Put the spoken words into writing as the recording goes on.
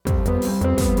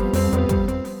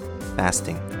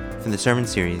Fasting from the sermon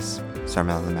series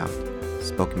Sermon on the Mount,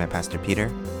 spoken by Pastor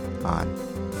Peter on.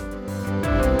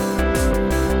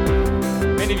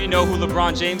 Many of you know who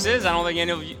LeBron James is. I don't think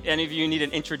any of you need an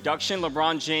introduction.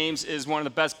 LeBron James is one of the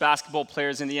best basketball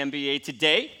players in the NBA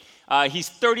today. He's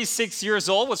 36 years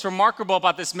old. What's remarkable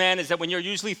about this man is that when you're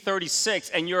usually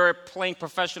 36 and you're playing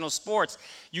professional sports,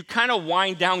 you kind of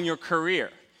wind down your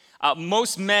career.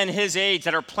 Most men his age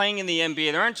that are playing in the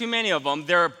NBA, there aren't too many of them,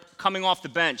 they're coming off the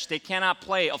bench. They cannot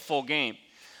play a full game.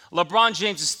 LeBron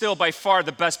James is still by far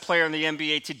the best player in the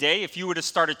NBA today. If you were to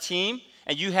start a team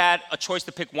and you had a choice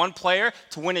to pick one player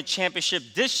to win a championship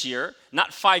this year,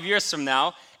 not 5 years from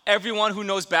now, everyone who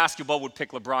knows basketball would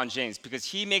pick LeBron James because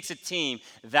he makes a team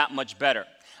that much better.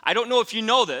 I don't know if you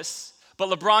know this, but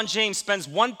LeBron James spends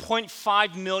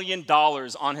 $1.5 million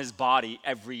on his body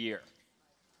every year.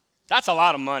 That's a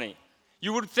lot of money.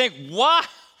 You would think, what?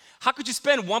 How could you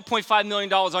spend $1.5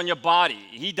 million on your body?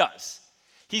 He does.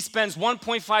 He spends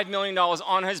 $1.5 million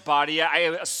on his body.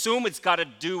 I assume it's got to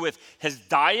do with his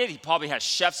diet. He probably has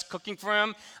chefs cooking for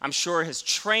him. I'm sure his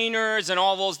trainers and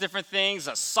all those different things,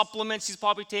 supplements he's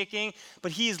probably taking.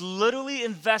 But he is literally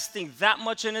investing that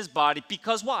much in his body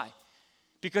because why?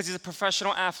 Because he's a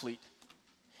professional athlete.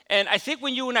 And I think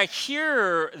when you and I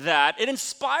hear that, it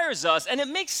inspires us, and it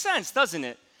makes sense, doesn't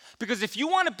it? Because if you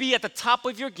want to be at the top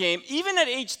of your game, even at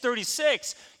age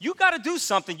 36, you got to do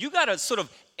something. You got to sort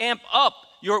of amp up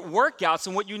your workouts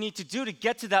and what you need to do to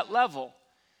get to that level.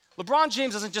 LeBron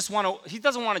James doesn't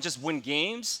want to just win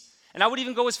games. And I would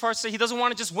even go as far as to say he doesn't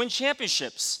want to just win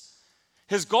championships.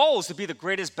 His goal is to be the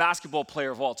greatest basketball player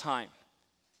of all time.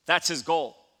 That's his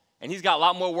goal. And he's got a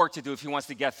lot more work to do if he wants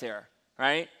to get there,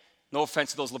 right? No offense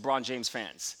to those LeBron James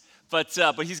fans. But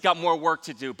he's got more work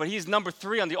to do. But he's number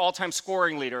 3 on the all-time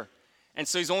scoring leader. And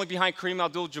so he's only behind Kareem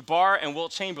Abdul-Jabbar and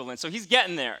Wilt Chamberlain. So he's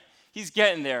getting there. He's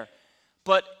getting there.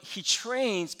 But he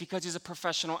trains because he's a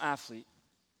professional athlete.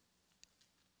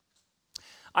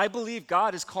 I believe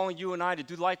God is calling you and I to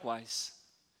do likewise.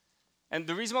 And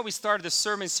the reason why we started this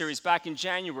sermon series back in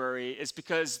January is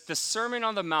because the Sermon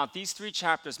on the Mount, these 3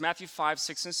 chapters, Matthew 5,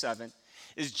 6, and 7,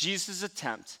 is Jesus'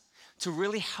 attempt to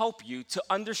really help you to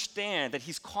understand that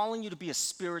he's calling you to be a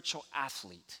spiritual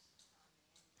athlete,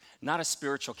 not a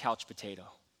spiritual couch potato.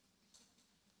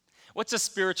 What's a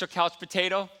spiritual couch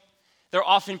potato? They're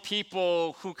often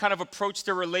people who kind of approach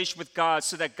their relation with God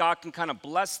so that God can kind of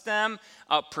bless them,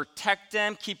 protect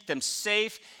them, keep them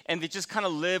safe, and they just kind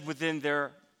of live within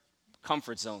their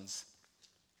comfort zones.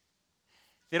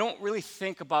 They don't really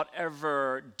think about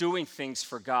ever doing things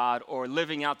for God or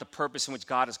living out the purpose in which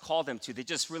God has called them to. They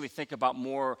just really think about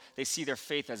more, they see their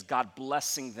faith as God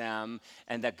blessing them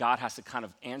and that God has to kind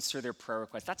of answer their prayer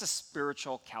requests. That's a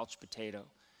spiritual couch potato.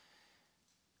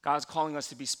 God's calling us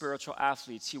to be spiritual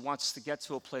athletes. He wants us to get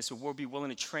to a place where we'll be willing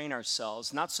to train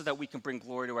ourselves, not so that we can bring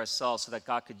glory to ourselves, so that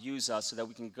God could use us, so that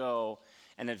we can go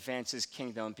and advance his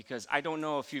kingdom. Because I don't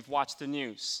know if you've watched the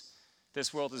news.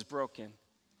 This world is broken.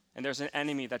 And there's an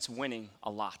enemy that's winning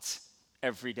a lot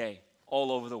every day,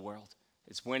 all over the world.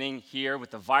 It's winning here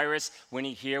with the virus,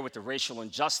 winning here with the racial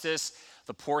injustice.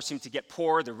 The poor seem to get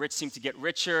poorer, the rich seem to get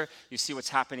richer. You see what's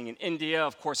happening in India,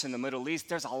 of course, in the Middle East.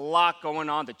 There's a lot going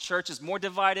on. The church is more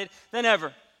divided than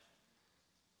ever.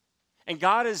 And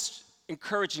God is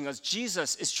encouraging us.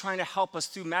 Jesus is trying to help us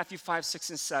through Matthew 5, 6,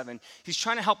 and 7. He's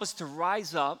trying to help us to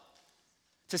rise up,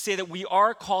 to say that we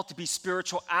are called to be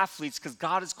spiritual athletes because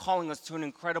God is calling us to an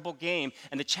incredible game.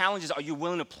 And the challenge is, are you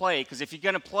willing to play? Because if you're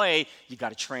going to play, you got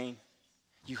to train.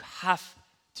 You have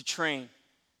to train.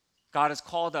 God has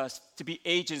called us to be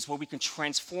agents where we can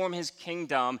transform his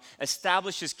kingdom,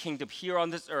 establish his kingdom here on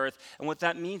this earth. And what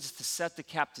that means is to set the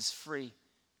captives free.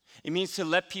 It means to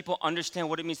let people understand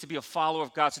what it means to be a follower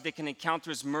of God so they can encounter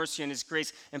his mercy and his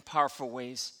grace in powerful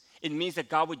ways. It means that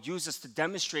God would use us to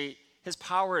demonstrate his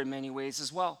power in many ways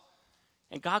as well.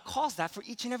 And God calls that for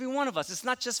each and every one of us. It's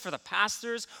not just for the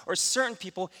pastors or certain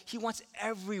people. He wants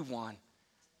everyone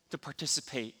to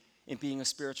participate in being a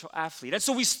spiritual athlete. And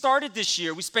so we started this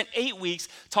year. We spent 8 weeks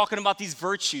talking about these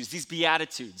virtues, these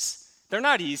beatitudes. They're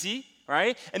not easy,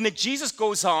 right? And then Jesus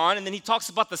goes on, and then he talks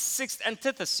about the 6th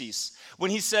antithesis when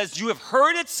he says, you have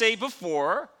heard it say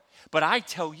before, but I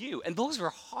tell you. And those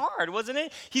were hard, wasn't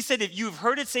it? He said, if you've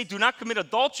heard it say, do not commit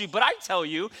adultery, but I tell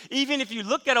you, even if you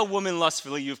look at a woman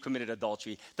lustfully, you've committed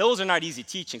adultery. Those are not easy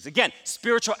teachings. Again,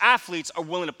 spiritual athletes are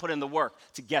willing to put in the work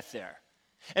to get there.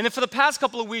 And then for the past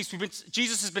couple of weeks,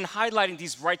 Jesus has been highlighting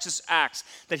these righteous acts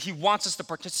that he wants us to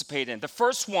participate in. The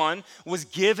first one was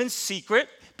give in secret.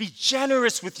 Be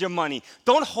generous with your money.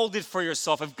 Don't hold it for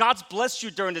yourself. If God's blessed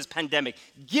you during this pandemic,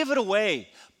 give it away.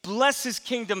 bless his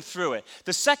kingdom through it.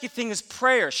 The second thing is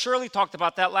prayer. Shirley talked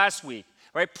about that last week,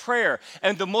 right? Prayer.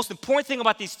 And the most important thing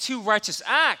about these two righteous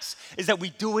acts is that we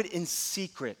do it in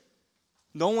secret.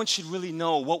 No one should really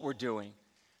know what we're doing,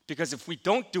 because if we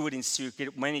don't do it in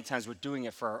secret, many times we're doing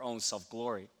it for our own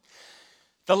self-glory.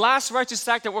 The last righteous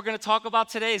act that we're going to talk about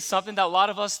today is something that a lot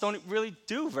of us don't really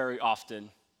do very often,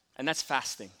 and that's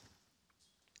fasting.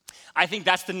 I think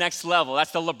that's the next level.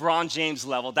 That's the LeBron James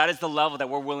level. That is the level that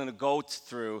we're willing to go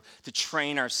through to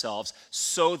train ourselves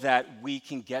so that we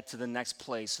can get to the next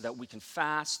place, so that we can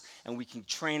fast and we can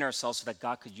train ourselves so that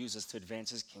God could use us to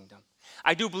advance his kingdom.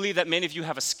 I do believe that many of you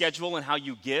have a schedule in how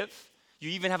you give. You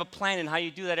even have a plan in how you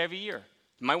do that every year.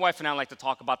 My wife and I like to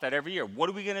talk about that every year. What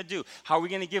are we going to do? How are we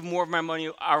going to give more of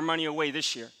our money away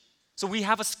this year? So we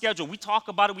have a schedule. We talk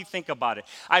about it. We think about it.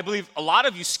 I believe a lot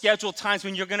of you schedule times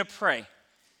when you're going to pray.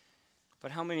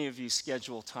 But how many of you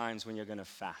schedule times when you're going to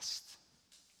fast?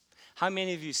 How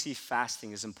many of you see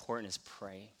fasting as important as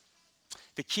praying?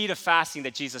 The key to fasting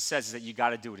that Jesus says is that you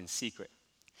got to do it in secret.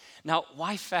 Now,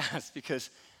 why fast? Because,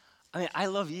 I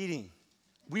love eating.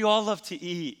 We all love to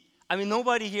eat.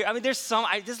 Nobody here, there's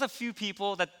a few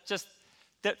people that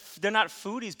they're not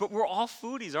foodies, but we're all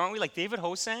foodies, aren't we? Like David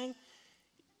Ho sang,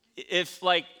 if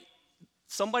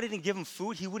somebody didn't give him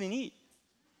food, he wouldn't eat.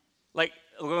 Like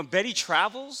when Betty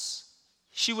travels,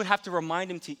 she would have to remind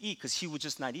him to eat because he would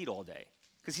just not eat all day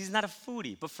because he's not a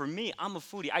foodie. But for me, I'm a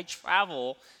foodie. I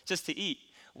travel just to eat.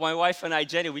 My wife and I,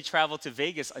 Jenny, we traveled to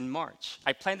Vegas in March.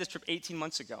 I planned this trip 18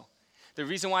 months ago. The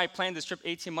reason why I planned this trip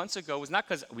 18 months ago was not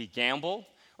because we gamble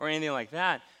or anything like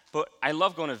that, but I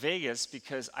love going to Vegas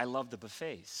because I love the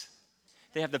buffets.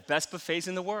 They have the best buffets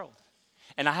in the world.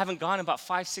 And I haven't gone in about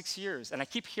 5-6 years, and I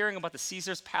keep hearing about the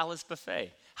Caesar's Palace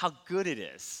buffet, how good it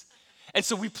is. And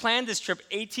so we planned this trip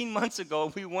 18 months ago,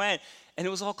 and we went, and it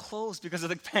was all closed because of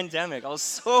the pandemic. I was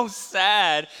so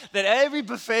sad that every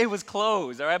buffet was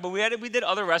closed, all right? But we did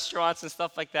other restaurants and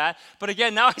stuff like that. But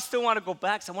again, now I still want to go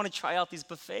back, so I want to try out these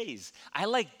buffets. I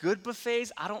like good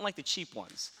buffets. I don't like the cheap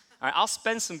ones. All right? I'll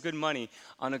spend some good money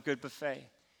on a good buffet.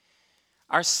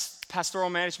 Our pastoral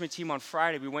management team on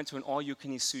Friday, we went to an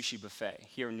all-you-can-eat sushi buffet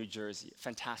here in New Jersey.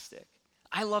 Fantastic.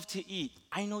 I love to eat.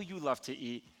 I know you love to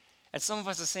eat. And some of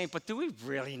us are saying, but do we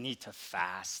really need to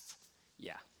fast?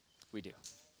 Yeah, we do.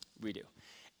 We do.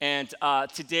 And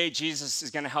today, Jesus is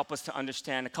going to help us to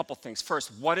understand a couple things.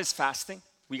 First, what is fasting?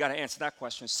 We got to answer that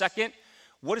question. Second,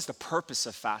 what is the purpose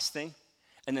of fasting?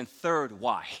 And then third,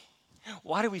 why?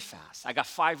 Why do we fast? I got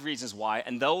 5 reasons why,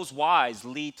 and those whys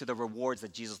lead to the rewards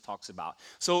that Jesus talks about.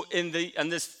 So in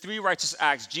this 3 righteous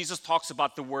acts, Jesus talks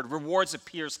about the word rewards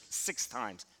appears 6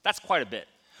 times. That's quite a bit.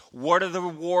 What are the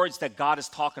rewards that God is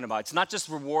talking about? It's not just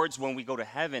rewards when we go to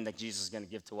heaven that Jesus is going to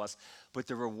give to us, but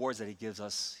the rewards that he gives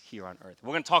us here on earth.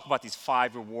 We're going to talk about these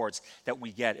 5 rewards that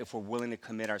we get if we're willing to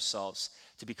commit ourselves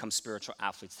to become spiritual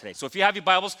athletes today. So if you have your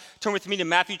Bibles, turn with me to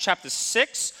Matthew chapter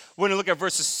 6. We're going to look at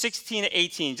verses 16 to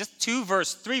 18. Just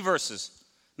 3 verses.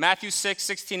 Matthew 6,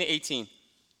 16 to 18.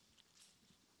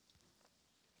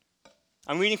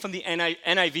 I'm reading from the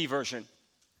NIV version.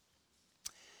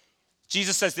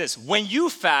 Jesus says this, when you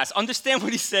fast, understand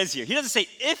what he says here. He doesn't say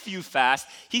if you fast,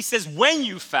 he says when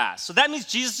you fast. So that means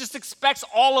Jesus just expects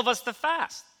all of us to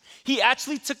fast. He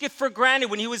actually took it for granted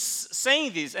when he was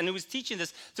saying this and he was teaching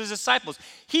this to his disciples.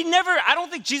 I don't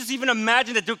think Jesus even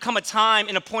imagined that there would come a time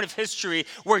in a point of history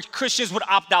where Christians would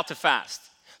opt out to fast.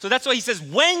 So that's why he says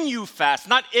when you fast,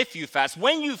 not if you fast.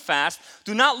 When you fast,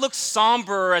 do not look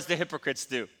somber as the hypocrites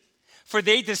do. For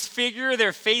they disfigure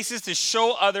their faces to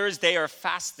show others they are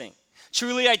fasting.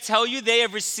 Truly, I tell you, they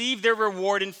have received their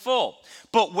reward in full.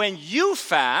 But when you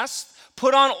fast,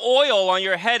 put on oil on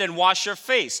your head and wash your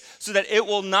face, so that it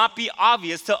will not be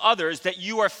obvious to others that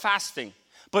you are fasting,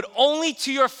 but only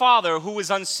to your Father who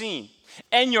is unseen.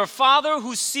 And your Father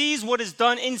who sees what is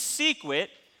done in secret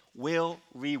will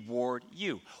reward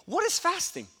you. What is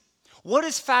fasting? What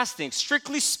is fasting?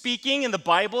 Strictly speaking, in the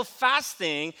Bible,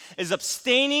 fasting is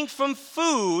abstaining from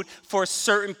food for a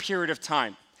certain period of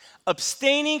time.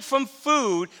 Abstaining from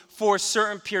food for a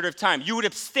certain period of time. You would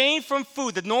abstain from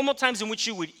food, the normal times in which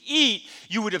you would eat,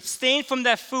 you would abstain from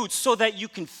that food so that you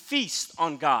can feast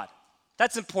on God.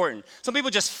 That's important. Some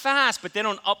people just fast, but they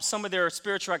don't up some of their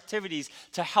spiritual activities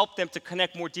to help them to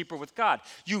connect more deeper with God.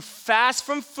 You fast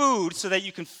from food so that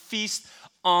you can feast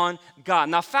on God.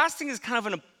 Now, fasting is kind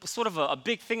of a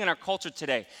big thing in our culture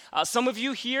today. Some of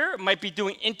you here might be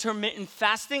doing intermittent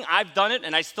fasting. I've done it,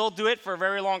 and I still do it for a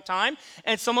very long time.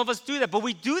 And some of us do that, but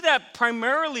we do that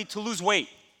primarily to lose weight.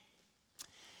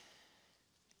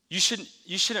 You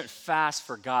shouldn't fast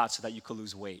for God so that you could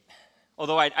lose weight.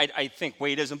 Although I think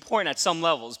weight is important at some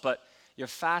levels, but You're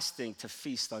fasting to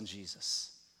feast on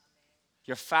Jesus.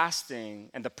 You're fasting,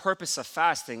 and the purpose of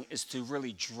fasting is to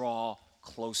really draw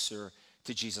closer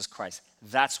to Jesus Christ.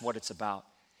 That's what it's about.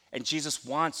 And Jesus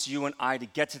wants you and I to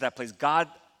get to that place. God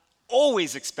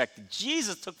always expected,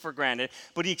 Jesus took for granted,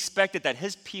 but he expected that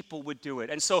his people would do it.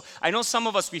 And so I know some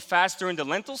of us, we fast during the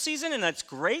lentil season, and that's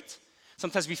great.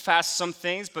 Sometimes we fast some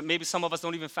things, but maybe some of us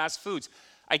don't even fast foods.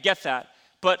 I get that.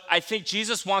 But I think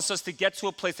Jesus wants us to get to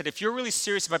a place that if you're really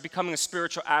serious about becoming a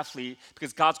spiritual athlete,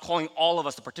 because God's calling all of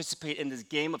us to participate in this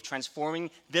game of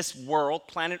transforming this world,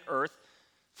 planet Earth,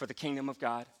 for the kingdom of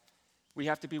God, we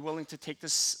have to be willing to take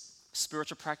this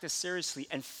spiritual practice seriously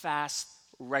and fast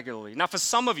regularly. Now, for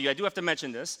some of you, I do have to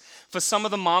mention this, for some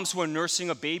of the moms who are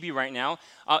nursing a baby right now,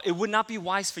 it would not be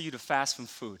wise for you to fast from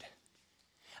food.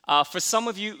 For some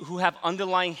of you who have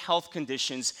underlying health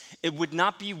conditions, it would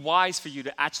not be wise for you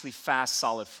to actually fast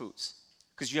solid foods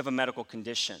because you have a medical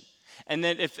condition. And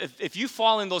then if you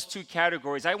fall in those two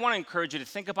categories, I want to encourage you to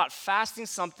think about fasting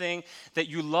something that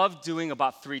you love doing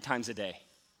about 3 times a day.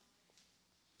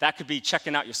 That could be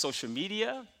checking out your social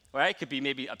media, right? It could be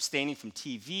maybe abstaining from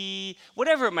TV,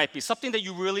 whatever it might be, something that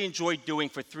you really enjoy doing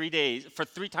for 3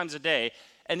 times a day,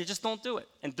 and you just don't do it.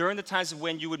 And during the times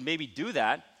when you would maybe do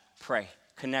that, pray.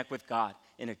 Connect with God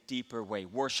in a deeper way.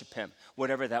 Worship him,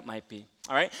 whatever that might be.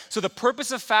 All right? So the purpose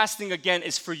of fasting, again,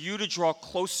 is for you to draw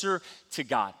closer to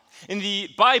God. In the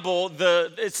Bible,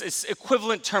 it's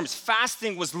equivalent terms.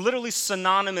 Fasting was literally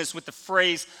synonymous with the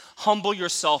phrase, humble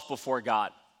yourself before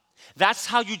God. That's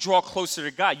how you draw closer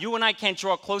to God. You and I can't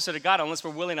draw closer to God unless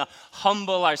we're willing to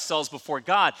humble ourselves before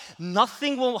God.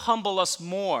 Nothing will humble us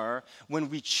more when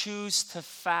we choose to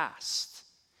fast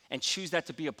and choose that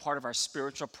to be a part of our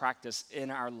spiritual practice in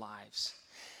our lives.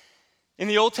 In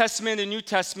the Old Testament and the New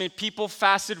Testament, people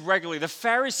fasted regularly. The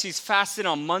Pharisees fasted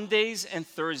on Mondays and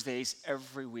Thursdays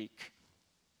every week.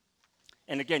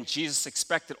 And again, Jesus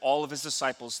expected all of his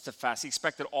disciples to fast. He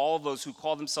expected all of those who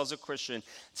call themselves a Christian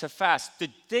to fast.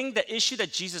 The issue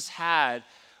that Jesus had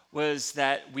was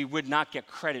that we would not get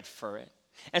credit for it.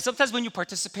 And sometimes when you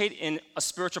participate in a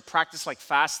spiritual practice like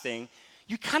fasting,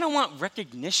 you kind of want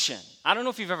recognition. I don't know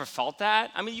if you've ever felt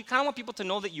that. I mean, you kind of want people to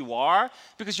know that you are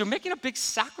because you're making a big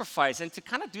sacrifice. And to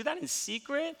kind of do that in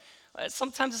secret,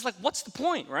 sometimes it's like, what's the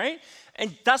point, right?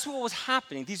 And that's what was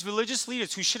happening. These religious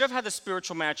leaders who should have had the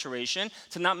spiritual maturation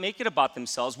to not make it about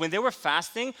themselves, when they were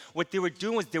fasting, what they were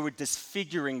doing was they were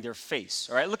disfiguring their face.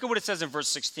 All right, look at what it says in verse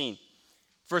 16.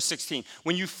 Verse 16,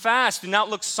 when you fast, do not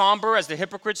look somber as the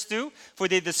hypocrites do, for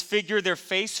they disfigure their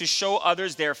face to show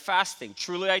others they are fasting.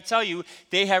 Truly, I tell you,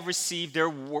 they have received their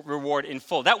reward in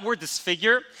full. That word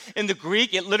disfigure, in the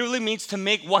Greek, it literally means to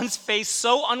make one's face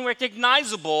so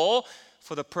unrecognizable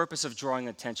for the purpose of drawing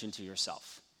attention to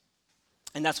yourself.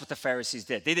 And that's what the Pharisees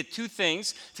did. They did 2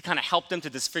 things to kind of help them to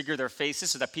disfigure their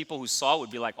faces so that people who saw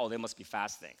would be like, oh, they must be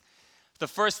fasting. The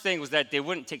first thing was that they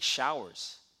wouldn't take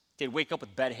showers. They'd wake up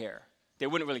with bed hair. They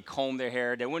wouldn't really comb their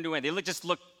hair. They wouldn't do anything.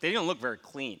 They didn't look very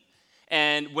clean.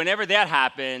 And whenever that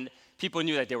happened, people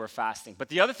knew that they were fasting. But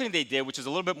the other thing they did, which was a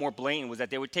little bit more blatant, was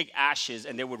that they would take ashes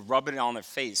and they would rub it on their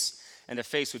face, and their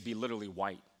face would be literally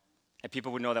white. And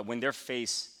people would know that when their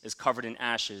face is covered in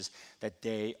ashes, that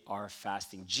they are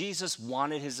fasting. Jesus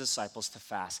wanted his disciples to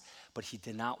fast, but he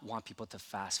did not want people to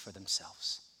fast for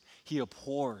themselves. He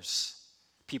abhors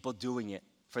people doing it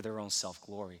for their own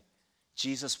self-glory.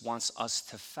 Jesus wants us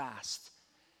to fast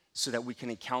so that we can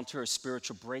encounter a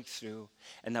spiritual breakthrough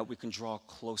and that we can draw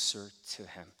closer to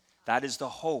him. That is the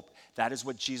hope. That is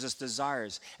what Jesus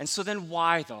desires. And so then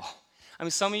why though? I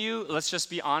mean, some of you, let's just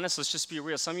be honest, let's just be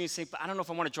real. Some of you think, but I don't know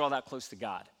if I want to draw that close to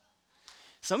God.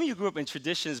 Some of you grew up in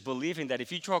traditions believing that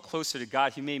if you draw closer to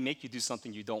God, he may make you do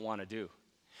something you don't want to do.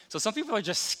 So some people are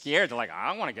just scared. They're like, I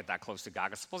don't want to get that close to God.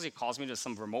 Because suppose he calls me to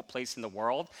some remote place in the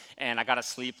world and I got to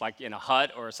sleep like in a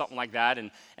hut or something like that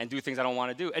and do things I don't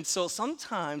want to do. And so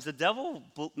sometimes the devil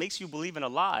makes you believe in a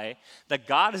lie that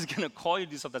God is going to call you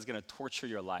to do something that's going to torture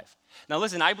your life. Now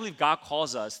listen, I believe God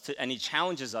calls us to, and he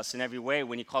challenges us in every way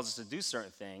when he calls us to do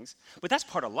certain things. But that's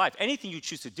part of life. Anything you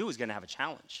choose to do is going to have a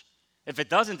challenge. If it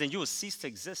doesn't, then you will cease to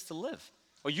exist to live.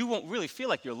 Or you won't really feel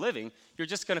like you're living. You're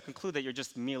just going to conclude that you're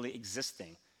just merely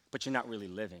existing, but you're not really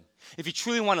living. If you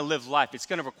truly want to live life, it's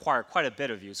going to require quite a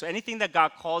bit of you. So anything that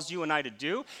God calls you and I to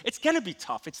do, it's going to be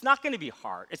tough. It's not going to be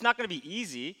hard. It's not going to be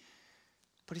easy,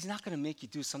 but he's not going to make you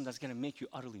do something that's going to make you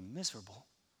utterly miserable.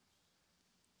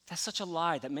 That's such a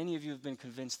lie that many of you have been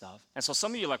convinced of. And so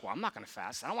some of you are like, well, I'm not going to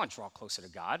fast. I don't want to draw closer to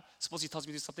God. Suppose he tells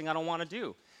me to do something I don't want to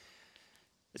do.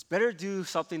 It's better to do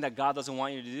something that God doesn't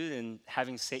want you to do than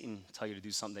having Satan tell you to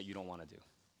do something that you don't want to do.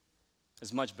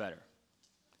 It's much better.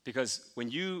 Because when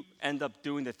you end up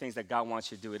doing the things that God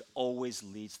wants you to do, it always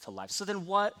leads to life. So then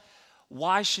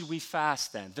why should we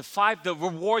fast then? The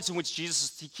rewards in which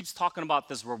Jesus, he keeps talking about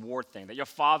this reward thing, that your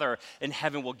Father in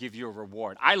heaven will give you a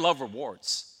reward. I love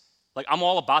rewards. Like, I'm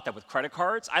all about that with credit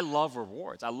cards. I love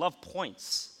rewards. I love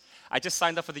points. I just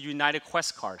signed up for the United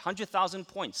Quest card, 100,000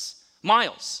 points,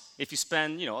 miles, if you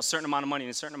spend, a certain amount of money in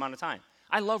a certain amount of time.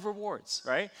 I love rewards,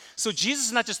 right? So Jesus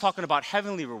is not just talking about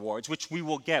heavenly rewards, which we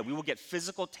will get. We will get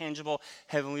physical, tangible,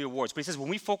 heavenly rewards. But he says when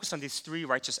we focus on these three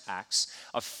righteous acts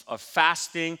of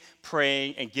fasting,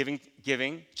 praying, and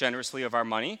giving generously of our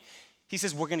money, he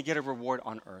says we're going to get a reward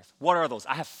on earth. What are those?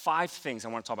 I have 5 things I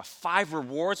want to talk about. 5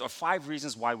 rewards or 5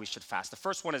 reasons why we should fast. The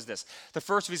first one is this. The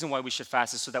first reason why we should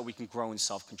fast is so that we can grow in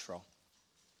self-control.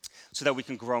 So that we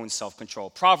can grow in self-control.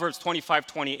 Proverbs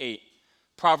 25:28.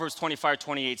 Proverbs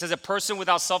 25:28 says, a person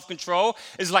without self-control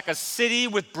is like a city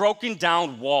with broken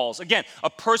down walls. Again,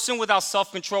 a person without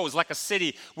self-control is like a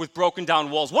city with broken down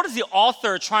walls. What is the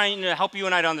author trying to help you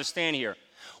and I to understand here?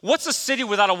 What's a city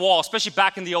without a wall, especially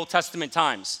back in the Old Testament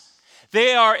times?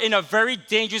 They are in a very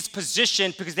dangerous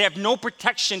position because they have no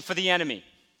protection for the enemy.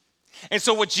 And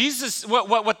so what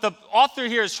the author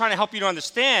here is trying to help you to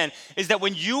understand is that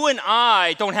when you and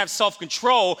I don't have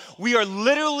self-control, we are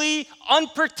literally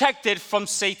unprotected from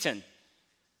Satan.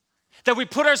 That we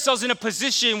put ourselves in a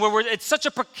position where it's such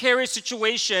a precarious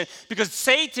situation because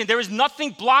Satan, there is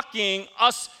nothing blocking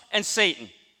us and Satan.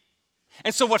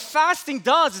 And so what fasting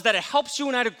does is that it helps you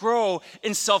and I to grow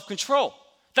in self-control.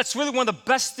 That's really one of the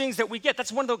best things that we get.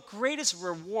 That's one of the greatest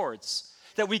rewards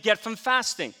that we get from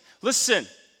fasting. Listen.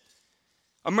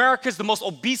 America is the most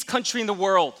obese country in the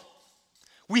world.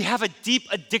 We have a deep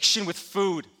addiction with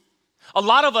food. A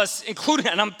lot of us, including,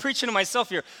 and I'm preaching to myself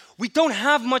here, we don't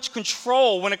have much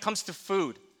control when it comes to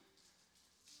food.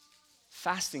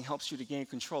 Fasting helps you to gain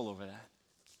control over that.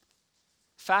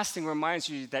 Fasting reminds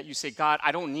you that you say, God,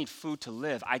 I don't need food to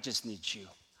live, I just need you.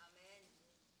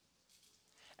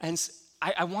 Amen. And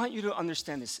I want you to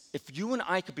understand this. If you and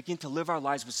I could begin to live our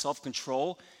lives with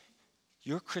self-control,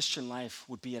 your Christian life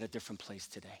would be at a different place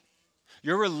today.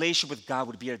 Your relationship with God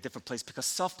would be at a different place because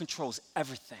self-control is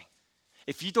everything.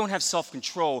 If you don't have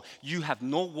self-control, you have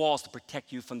no walls to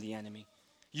protect you from the enemy.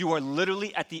 You are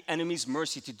literally at the enemy's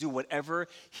mercy to do whatever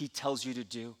he tells you to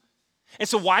do. And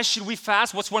so why should we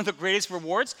fast? What's one of the greatest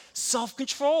rewards?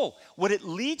 Self-control. What it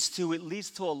leads to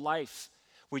a life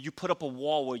where you put up a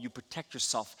wall where you protect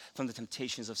yourself from the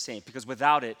temptations of Satan. Because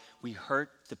without it, we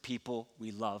hurt the people we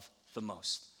love the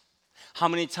most. How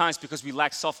many times, because we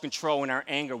lack self-control in our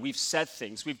anger, we've said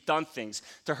things, we've done things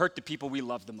to hurt the people we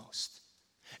love the most.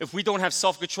 If we don't have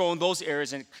self-control in those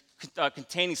areas and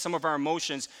containing some of our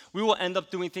emotions, we will end up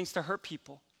doing things to hurt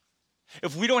people.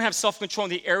 If we don't have self-control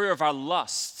in the area of our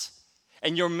lust,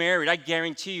 and you're married, I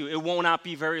guarantee you, it will not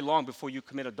be very long before you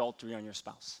commit adultery on your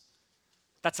spouse.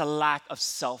 That's a lack of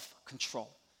self-control.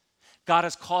 God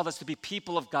has called us to be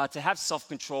people of God, to have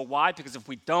self-control. Why? Because if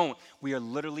we don't, we are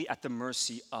literally at the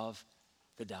mercy of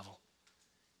the devil.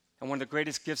 And one of the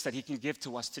greatest gifts that he can give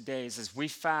to us today is as we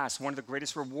fast, one of the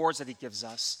greatest rewards that he gives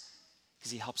us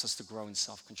is he helps us to grow in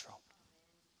self-control.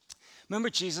 Remember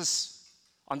Jesus,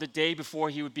 on the day before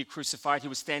he would be crucified, he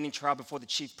was standing trial before the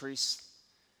chief priests.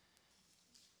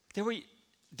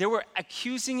 They were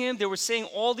accusing him, they were saying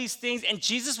all these things, and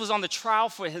Jesus was on the trial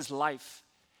for his life.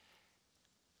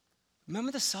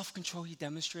 Remember the self-control he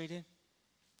demonstrated?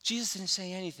 Jesus didn't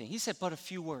say anything. He said but a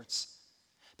few words.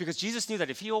 Because Jesus knew that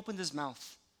if he opened his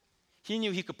mouth, he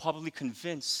knew he could probably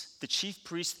convince the chief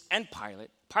priest and Pilate.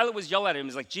 Pilate was yelling at him.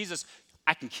 He's like, Jesus,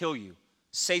 I can kill you.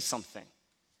 Say something.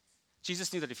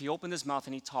 Jesus knew that if he opened his mouth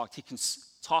and he talked, he can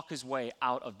talk his way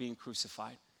out of being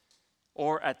crucified.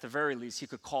 Or at the very least, he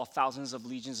could call thousands of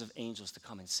legions of angels to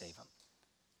come and save him.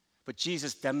 But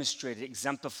Jesus demonstrated,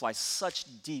 exemplified such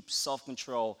deep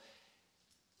self-control,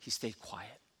 he stayed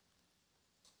quiet.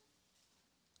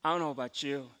 I don't know about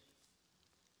you,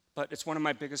 but it's one of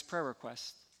my biggest prayer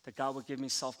requests, that God will give me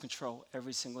self-control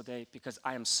every single day because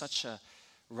I am such a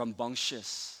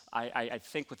rambunctious. I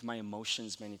think with my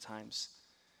emotions many times.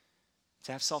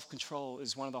 To have self-control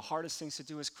is one of the hardest things to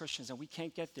do as Christians, and we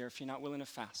can't get there if you're not willing to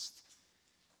fast.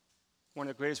 One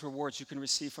of the greatest rewards you can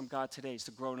receive from God today is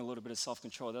to grow in a little bit of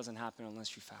self-control. It doesn't happen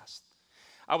unless you fast.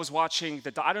 I was watching,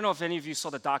 I don't know if any of you saw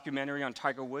the documentary on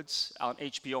Tiger Woods on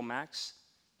HBO Max.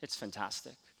 It's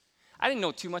fantastic. I didn't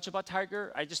know too much about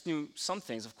Tiger. I just knew some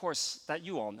things, of course, that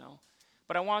you all know.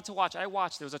 But I wanted to watch.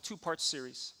 There was a 2-part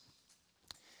series.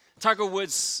 Tiger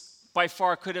Woods, by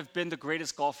far, could have been the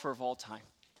greatest golfer of all time.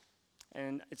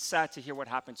 And it's sad to hear what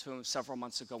happened to him several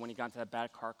months ago when he got into that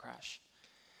bad car crash.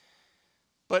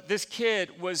 But this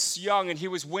kid was young and he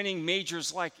was winning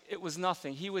majors like it was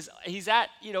nothing. He was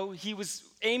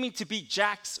aiming to beat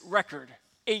Jack's record,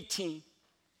 18.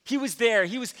 He was there.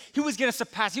 He was going to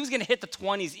surpass. He was going to hit the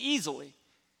 20s easily.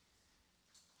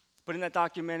 But in that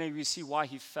documentary, you see why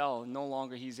he fell, and no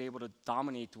longer he's able to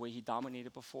dominate the way he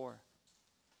dominated before.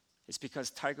 It's because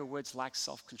Tiger Woods lacks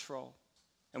self-control.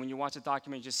 And when you watch the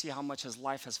documentary, you see how much his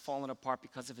life has fallen apart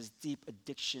because of his deep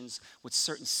addictions with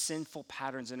certain sinful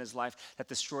patterns in his life that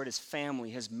destroyed his family,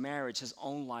 his marriage, his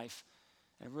own life,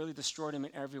 and really destroyed him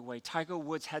in every way. Tiger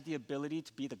Woods had the ability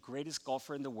to be the greatest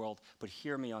golfer in the world, but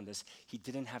hear me on this, he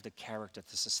didn't have the character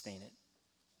to sustain it.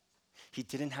 He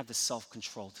didn't have the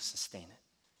self-control to sustain it.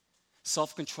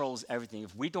 Self-control is everything.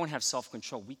 If we don't have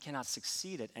self-control, we cannot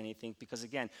succeed at anything because,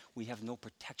 again, we have no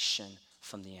protection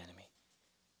from the enemy.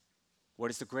 What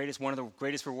is one of the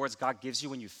greatest rewards God gives you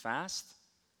when you fast?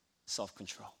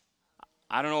 Self-control.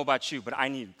 I don't know about you, but I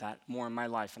need that more in my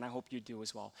life, and I hope you do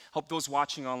as well. Hope those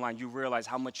watching online, you realize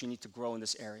how much you need to grow in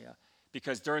this area.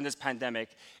 Because during this pandemic,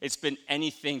 it's been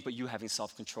anything but you having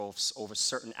self-control over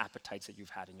certain appetites that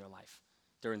you've had in your life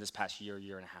during this past year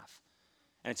and a half.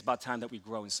 And it's about time that we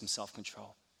grow in some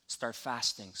self-control. Start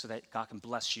fasting so that God can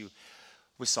bless you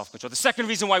with self-control. The second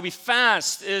reason why we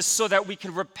fast is so that we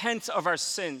can repent of our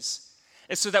sins.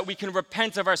 It's so that we can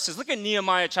repent of our sins. Look at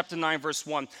Nehemiah chapter 9, verse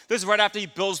 1. This is right after he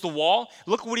builds the wall.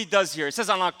 Look what he does here. It says,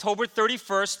 on October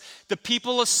 31st, the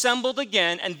people assembled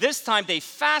again, and this time they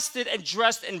fasted and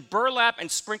dressed in burlap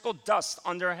and sprinkled dust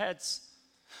on their heads.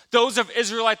 Those of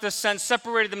Israelite descent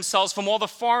separated themselves from all the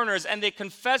foreigners, and they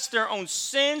confessed their own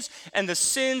sins and the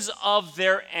sins of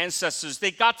their ancestors.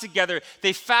 They got together.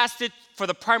 They fasted for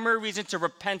the primary reason to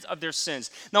repent of their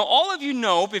sins. Now, all of you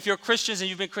know, if you're Christians and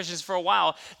you've been Christians for a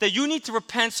while, that you need to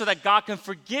repent so that God can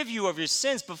forgive you of your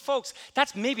sins. But folks,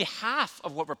 that's maybe half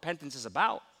of what repentance is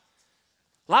about.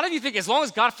 A lot of you think as long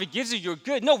as God forgives you, you're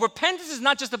good. No, repentance is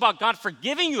not just about God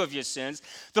forgiving you of your sins.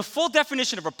 The full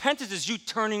definition of repentance is you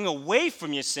turning away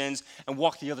from your sins and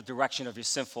walk the other direction of your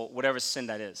sinful, whatever sin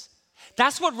that is.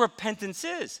 That's what repentance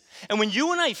is. And when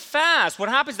you and I fast, what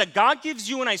happens is that God gives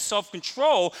you and I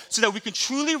self-control so that we can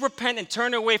truly repent and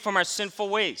turn away from our sinful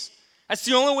ways. That's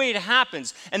the only way it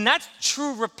happens. And that's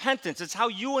true repentance. It's how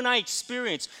you and I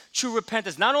experience true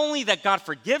repentance. Not only that God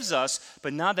forgives us,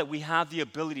 but now that we have the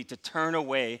ability to turn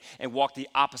away and walk the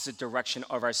opposite direction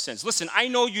of our sins. Listen, I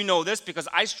know you know this because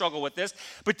I struggle with this,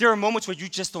 but there are moments where you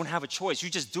just don't have a choice. You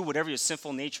just do whatever your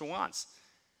sinful nature wants.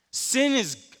 Sin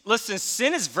is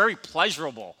very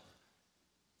pleasurable,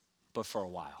 but for a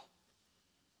while.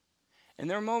 And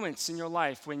there are moments in your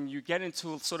life when you get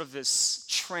into sort of this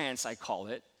trance, I call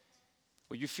it,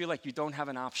 where you feel like you don't have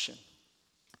an option.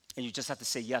 And you just have to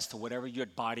say yes to whatever your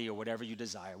body or whatever you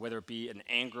desire, whether it be an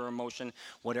anger emotion,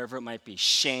 whatever it might be,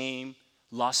 shame,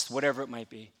 lust, whatever it might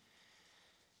be.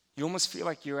 You almost feel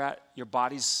like you're at your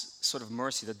body's sort of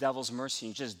mercy, the devil's mercy,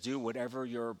 and you just do whatever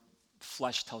your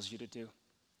flesh tells you to do.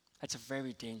 That's a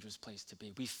very dangerous place to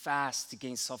be. We fast to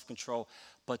gain self-control,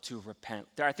 but to repent.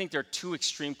 I think there are two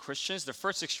extreme Christians. The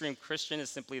first extreme Christian is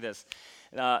simply this,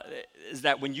 is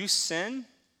that when you sin,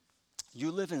 you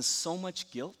live in so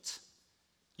much guilt,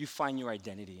 you find your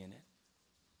identity in it.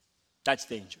 That's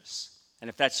dangerous. And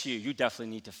if that's you, you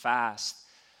definitely need to fast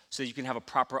so that you can have a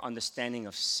proper understanding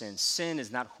of sin. Sin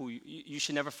is not who you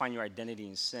should never find your identity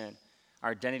in sin.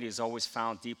 Our identity is always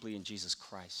found deeply in Jesus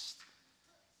Christ.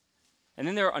 And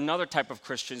then there are another type of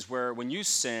Christians where when you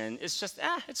sin, it's just,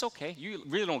 it's okay. You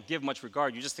really don't give much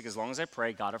regard. You just think as long as I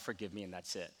pray, God will forgive me, and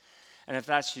that's it. And if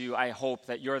that's you, I hope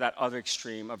that you're that other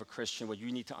extreme of a Christian where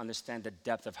you need to understand the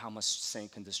depth of how much sin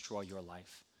can destroy your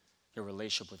life, your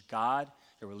relationship with God,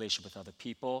 your relationship with other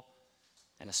people,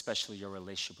 and especially your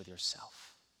relationship with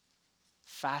yourself.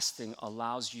 Fasting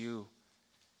allows you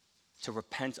to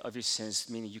repent of your sins,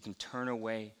 meaning you can turn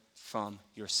away from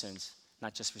your sins,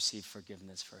 not just receive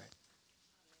forgiveness for it.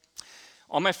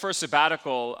 On my first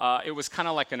sabbatical, it was kind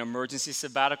of like an emergency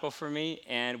sabbatical for me.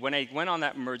 And when I went on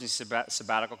that emergency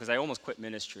sabbatical, because I almost quit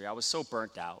ministry, I was so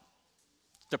burnt out,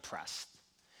 depressed.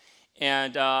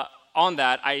 And on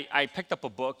that, I picked up a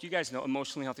book. You guys know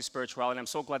Emotionally Healthy Spirituality. I'm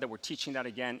so glad that we're teaching that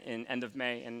again in end of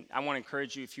May. And I want to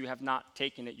encourage you, if you have not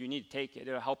taken it, you need to take it.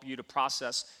 It'll help you to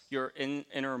process your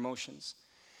inner emotions.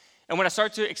 And when I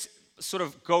started to sort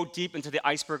of go deep into the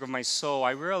iceberg of my soul,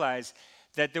 I realized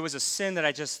that there was a sin that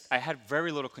I had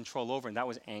very little control over, and that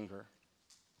was anger.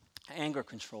 Anger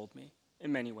controlled me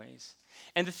in many ways.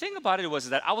 And the thing about it was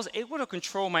that I was able to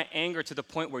control my anger to the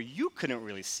point where you couldn't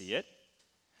really see it,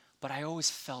 but I always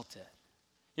felt it.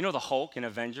 You know the Hulk in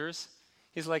Avengers?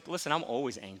 He's like, listen, I'm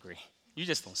always angry. You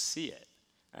just don't see it,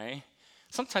 right?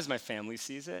 Sometimes my family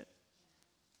sees it,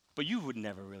 but you would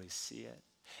never really see it.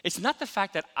 It's not the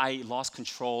fact that I lost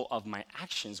control of my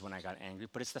actions when I got angry,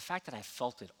 but it's the fact that I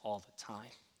felt it all the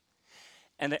time.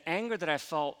 And the anger that I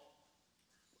felt,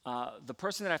 the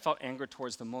person that I felt anger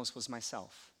towards the most was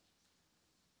myself.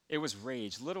 It was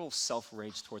rage, little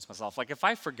self-rage towards myself. Like if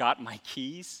I forgot my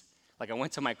keys, like I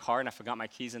went to my car and I forgot my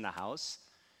keys in the house,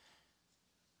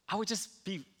 I would just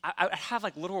I'd have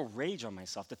like little rage on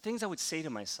myself. The things I would say to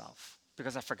myself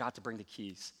because I forgot to bring the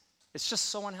keys. It's just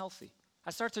so unhealthy.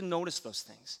 I start to notice those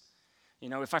things. You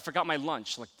know, if I forgot my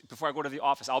lunch, like before I go to the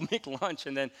office, I'll make lunch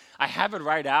and then I have it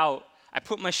right out. I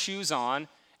put my shoes on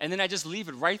and then I just leave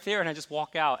it right there and I just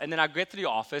walk out. And then I get to the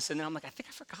office and then I'm like, I think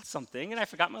I forgot something and I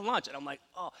forgot my lunch. And I'm like,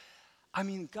 oh, I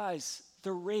mean, guys,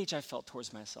 the rage I felt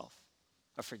towards myself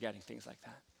of forgetting things like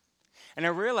that. And I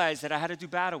realized that I had to do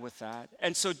battle with that.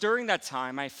 And so during that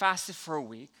time, I fasted for a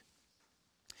week.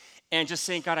 And just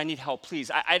saying, God, I need help, please.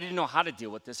 I didn't know how to deal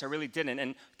with this. I really didn't.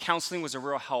 And counseling was a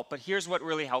real help. But here's what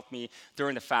really helped me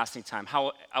during the fasting time,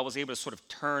 how I was able to sort of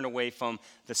turn away from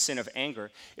the sin of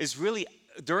anger, is really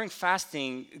during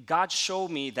fasting, God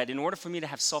showed me that in order for me to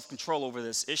have self-control over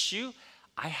this issue,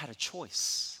 I had a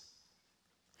choice.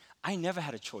 I never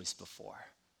had a choice before.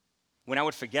 When I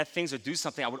would forget things or do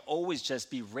something, I would always just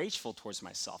be rageful towards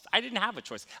myself. I didn't have a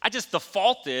choice. I just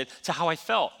defaulted to how I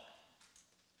felt.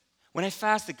 When I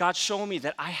fasted, God showed me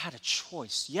that I had a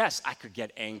choice. Yes, I could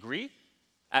get angry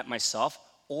at myself,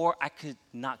 or I could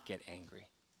not get angry.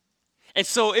 And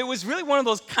so it was really one of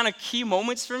those kind of key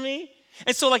moments for me.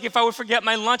 And so like if I would forget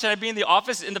my lunch and I'd be in the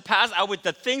office, in the past,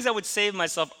 the things I would say to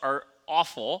myself are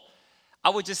awful. I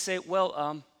would just say,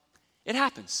 well, it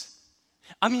happens.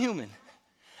 I'm human.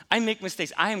 I make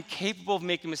mistakes. I am capable of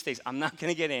making mistakes. I'm not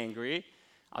going to get angry.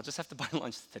 I'll just have to buy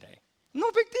lunch today. No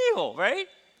big deal, right?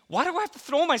 Why do I have to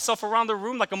throw myself around the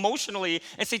room like emotionally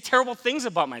and say terrible things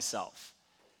about myself?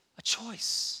 A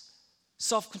choice,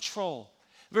 self-control.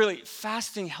 Really,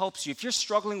 fasting helps you. If you're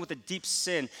struggling with a deep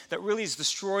sin that really is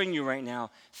destroying you right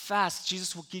now, fast.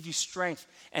 Jesus will give you strength.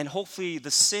 And hopefully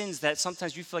the sins that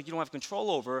sometimes you feel like you don't have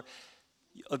control over,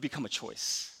 it'll become a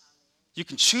choice. You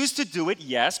can choose to do it,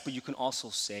 yes, but you can also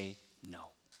say no.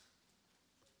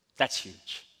 That's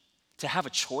huge. To have a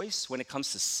choice when it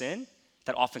comes to sin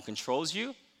that often controls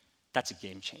you, that's a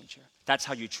game changer. That's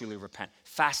how you truly repent.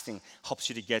 Fasting helps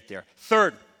you to get there.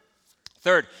 Third,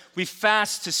 we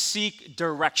fast to seek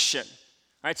direction.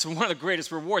 All right, so one of the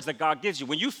greatest rewards that God gives you.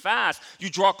 When you fast, you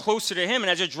draw closer to Him, and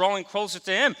as you're drawing closer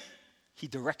to Him, He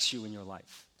directs you in your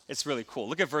life. It's really cool.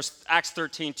 Look at Acts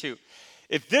 13:2.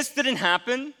 If this didn't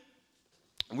happen,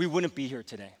 we wouldn't be here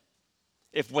today.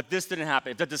 If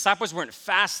the disciples weren't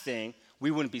fasting,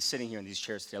 we wouldn't be sitting here in these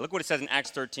chairs today. Look what it says in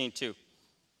Acts 13:2.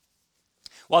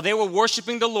 While they were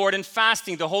worshiping the Lord and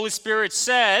fasting, the Holy Spirit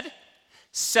said,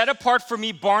 "Set apart for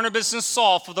me Barnabas and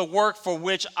Saul for the work for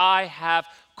which I have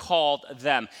called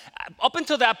them." Up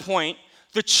until that point,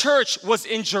 the church was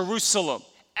in Jerusalem.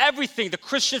 Everything, the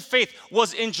Christian faith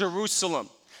was in Jerusalem.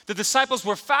 The disciples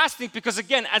were fasting because,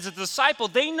 again, as a disciple,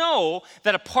 they know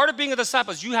that a part of being a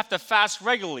disciple is you have to fast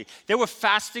regularly. They were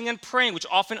fasting and praying, which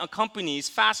often accompanies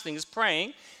fasting is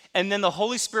praying. And then the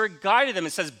Holy Spirit guided them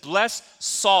and says, "Bless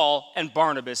Saul and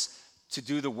Barnabas to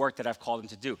do the work that I've called them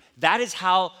to do." That is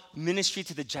how ministry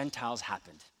to the Gentiles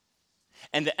happened.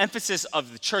 And the emphasis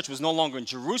of the church was no longer in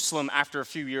Jerusalem. After a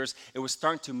few years, it was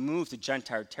starting to move to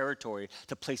Gentile territory,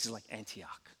 to places like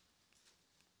Antioch.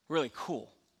 Really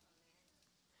cool.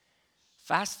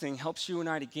 Fasting helps you and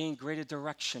I to gain greater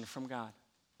direction from God.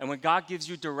 And when God gives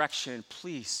you direction,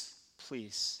 please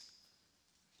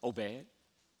obey it.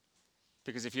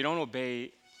 Because if you don't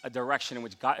obey a direction in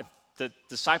which if the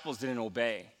disciples didn't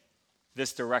obey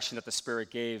this direction that the Spirit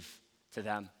gave to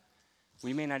them,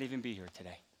 we may not even be here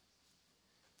today.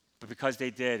 But because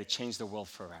they did, it changed the world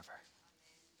forever.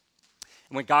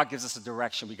 And when God gives us a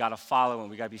direction, we got to follow and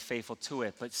we got to be faithful to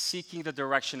it. But seeking the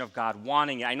direction of God,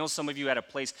 wanting it. I know some of you are at a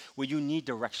place where you need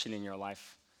direction in your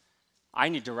life. I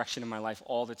need direction in my life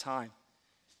all the time.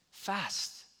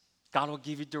 Fast. God will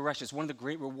give you direction. It's one of the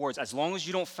great rewards. As long as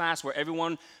you don't fast where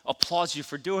everyone applauds you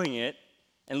for doing it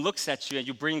and looks at you and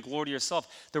you bring glory to yourself,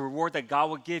 the reward that God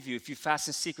will give you if you fast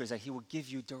in secret is that He will give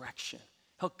you direction.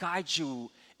 He'll guide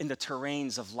you in the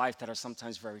terrains of life that are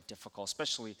sometimes very difficult,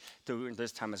 especially during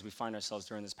this time as we find ourselves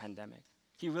during this pandemic.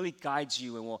 He really guides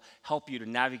you and will help you to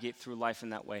navigate through life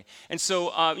in that way. And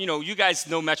so, you guys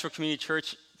know Metro Community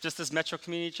Church just as Metro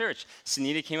Community Church.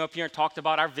 Sunita came up here and talked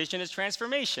about our vision is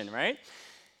transformation, right?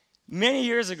 Many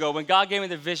years ago, when God gave me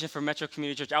the vision for Metro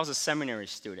Community Church, I was a seminary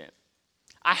student.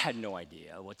 I had no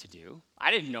idea what to do.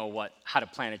 I didn't know how to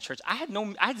plant a church. I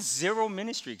had zero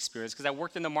ministry experience because I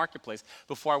worked in the marketplace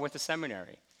before I went to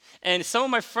seminary. And some of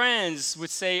my friends would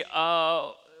say,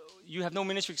 you have no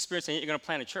ministry experience and you're going to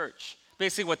plant a church.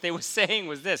 Basically, what they were saying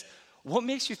was this: what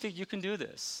makes you think you can do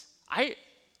this? I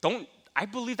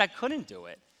believed I couldn't do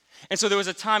it. And so there was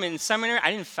a time in seminary,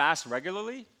 I didn't fast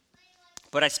regularly,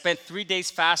 but I spent 3 days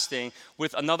fasting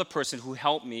with another person who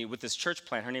helped me with this church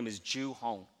plant. Her name is Ju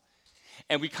Hong.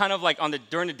 And we kind of like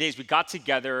during the days, we got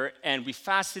together and we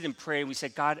fasted and prayed. And we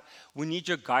said, God, we need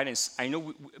your guidance. I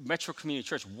know Metro Community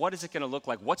Church, what is it going to look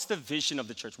like? What's the vision of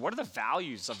the church? What are the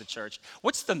values of the church?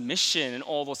 What's the mission and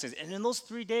all those things? And in those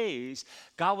 3 days,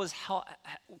 God was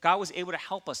able to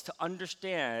help us to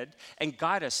understand and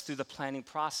guide us through the planning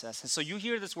process. And so you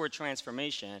hear this word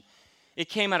transformation. It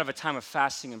came out of a time of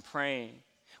fasting and praying,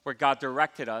 where God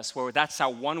directed us, where that's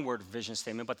our one-word vision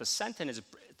statement, but the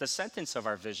sentence of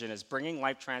our vision is bringing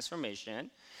life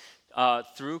transformation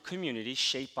through community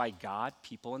shaped by God,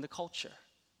 people, and the culture.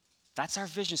 That's our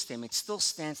vision statement. It still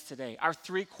stands today.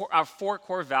 Our 4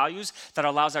 core values that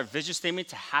allows our vision statement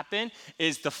to happen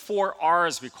is the 4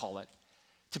 R's, we call it.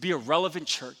 To be a relevant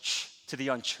church to the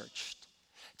unchurched.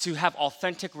 To have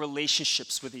authentic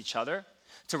relationships with each other.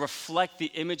 To reflect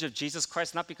the image of Jesus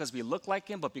Christ, not because we look like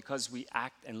him, but because we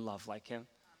act and love like him.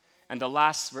 And the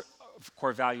last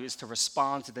core value is to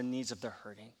respond to the needs of the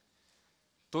hurting.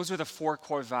 Those are the 4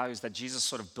 core values that Jesus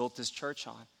sort of built his church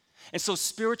on. And so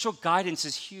spiritual guidance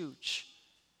is huge.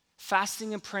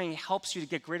 Fasting and praying helps you to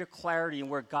get greater clarity in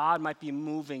where God might be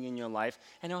moving in your life,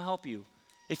 and he'll help you.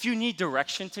 If you need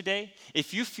direction today,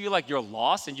 if you feel like you're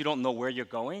lost and you don't know where you're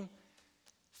going,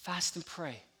 fast and pray.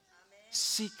 Amen.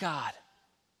 Seek God.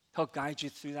 He'll guide you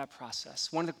through that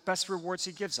process. One of the best rewards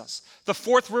he gives us. The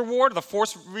fourth reward, the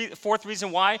fourth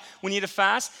reason why we need to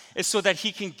fast is so that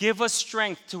he can give us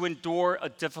strength to endure a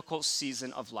difficult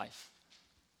season of life.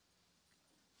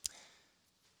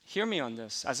 Hear me on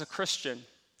this. As a Christian,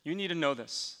 you need to know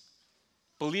this.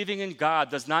 Believing in God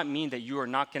does not mean that you are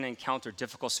not going to encounter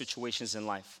difficult situations in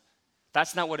life.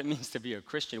 That's not what it means to be a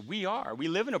Christian. We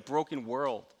live in a broken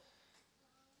world.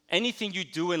 Anything you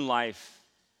do in life,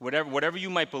 whatever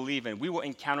you might believe in, we will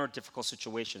encounter difficult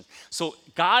situations. So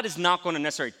God is not going to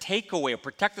necessarily take away or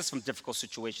protect us from difficult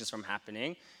situations from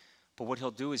happening, but what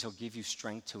he'll do is he'll give you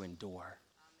strength to endure.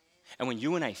 Amen. And when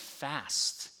you and I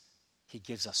fast, he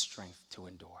gives us strength to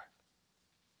endure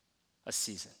a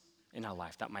season in our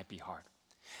life that might be hard.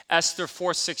 Esther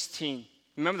 4:16.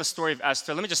 Remember the story of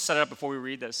Esther? Let me just set it up before we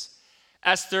read this.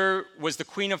 Esther was the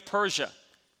queen of Persia.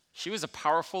 She was a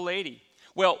powerful lady.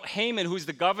 Well, Haman, who's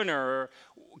the governor,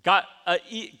 got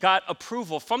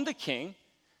approval from the king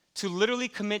to literally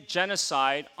commit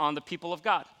genocide on the people of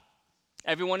God.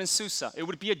 Everyone in Susa. It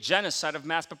would be a genocide of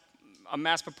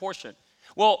mass proportion.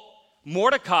 Well,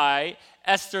 Mordecai,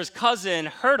 Esther's cousin,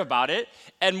 heard about it,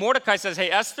 and Mordecai says,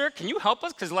 hey, Esther, can you help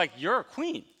us? Because, you're a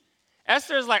queen.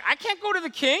 Esther's like, I can't go to the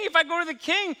king. If I go to the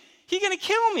king, he's going to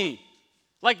kill me.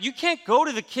 You can't go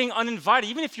to the king uninvited,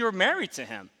 even if you're married to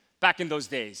him back in those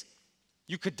days.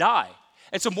 You could die.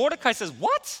 And so Mordecai says,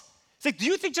 what? It's like, do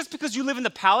you think just because you live in the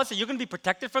palace that you're going to be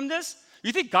protected from this?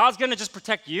 You think God's going to just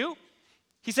protect you?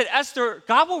 He said, Esther,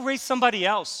 God will raise somebody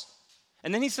else.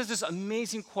 And then he says this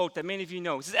amazing quote that many of you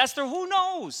know. He says, Esther, who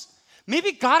knows?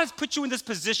 Maybe God has put you in this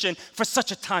position for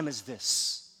such a time as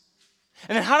this.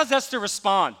 And then how does Esther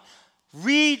respond?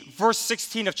 Read verse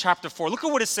 16 of chapter 4. Look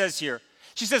at what it says here.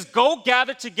 She says, go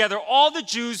gather together all the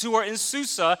Jews who are in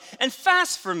Susa and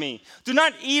fast for me. Do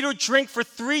not eat or drink for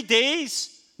 3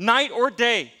 days, night or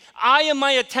day. I and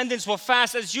my attendants will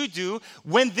fast as you do.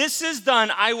 When this is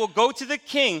done, I will go to the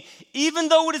king, even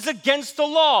though it is against the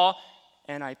law,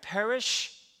 and I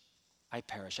perish.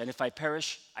 And if I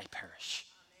perish, I perish.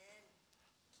 Amen.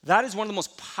 That is one of the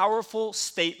most powerful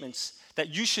statements that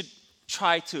you should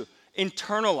try to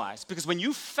internalize. Because when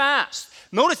you fast,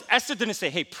 notice Esther didn't say,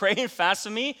 hey, pray and fast for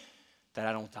me that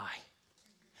I don't die.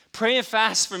 Pray and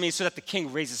fast for me so that the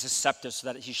king raises his scepter so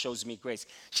that he shows me grace.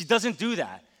 She doesn't do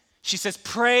that. She says,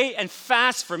 pray and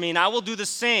fast for me and I will do the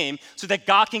same so that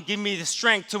God can give me the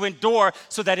strength to endure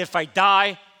so that if I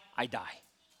die, I die.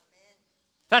 Amen.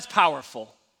 That's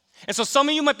powerful. And so some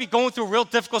of you might be going through a real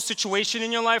difficult situation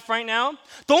in your life right now.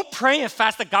 Don't pray and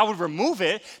fast that God would remove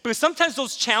it, because sometimes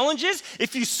those challenges,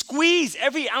 if you squeeze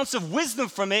every ounce of wisdom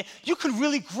from it, you can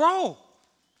really grow.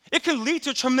 It can lead to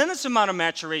a tremendous amount of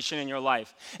maturation in your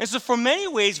life. And so for many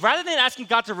ways, rather than asking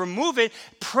God to remove it,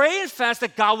 pray and fast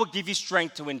that God will give you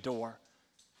strength to endure.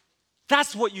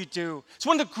 That's what you do. It's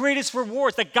one of the greatest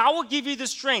rewards, that God will give you the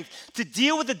strength to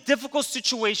deal with a difficult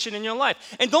situation in your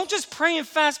life. And don't just pray and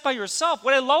fast by yourself.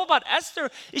 What I love about Esther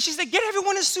is she said, get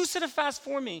everyone in Susa to fast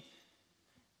for me.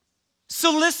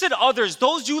 Solicit others,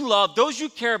 those you love, those you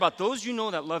care about, those you know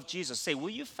that love Jesus. Say, will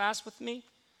you fast with me?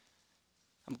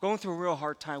 I'm going through a real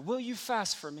hard time. Will you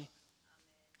fast for me?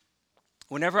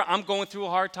 Whenever I'm going through a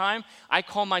hard time, I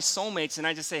call my soulmates and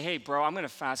I just say, hey, bro, I'm going to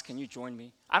fast. Can you join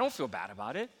me? I don't feel bad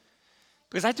about it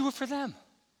because I do it for them.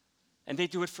 And they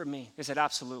do it for me. They said,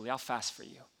 absolutely, I'll fast for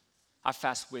you. I'll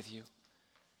fast with you.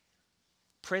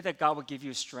 Pray that God will give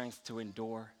you strength to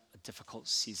endure a difficult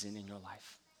season in your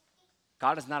life.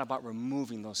 God is not about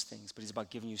removing those things, but he's about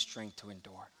giving you strength to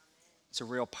endure. It's a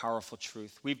real powerful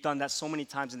truth. We've done that so many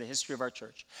times in the history of our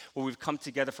church, where we've come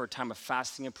together for a time of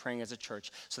fasting and praying as a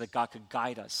church so that God could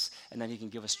guide us and then he can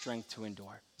give us strength to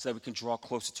endure so that we can draw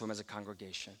closer to him as a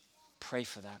congregation. Pray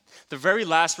for that. The very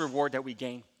last reward that we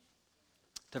gain,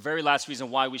 the very last reason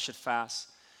why we should fast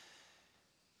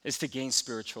is to gain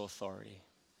spiritual authority.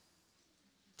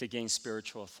 To gain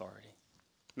spiritual authority.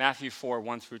 Matthew 4,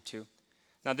 1 through 2.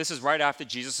 Now, this is right after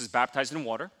Jesus is baptized in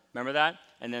water. Remember that?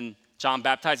 And then John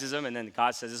baptizes him, and then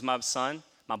God says, this is my son,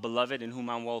 my beloved, in whom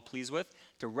I'm well pleased with.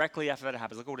 Directly after that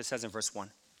happens, look at what it says in verse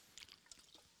 1.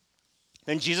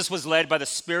 Then Jesus was led by the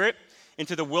Spirit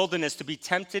into the wilderness to be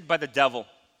tempted by the devil.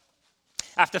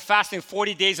 After fasting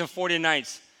 40 days and 40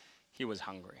 nights, he was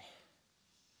hungry.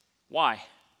 Why?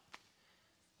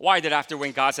 Why did after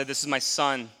when God said, this is my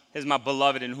son, this is my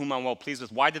beloved in whom I'm well pleased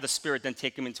with, why did the Spirit then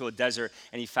take him into a desert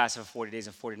and he fasted for 40 days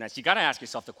and 40 nights? You got to ask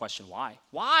yourself the question, why?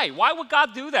 Why? Why would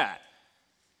God do that?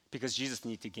 Because Jesus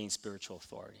needed to gain spiritual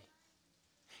authority.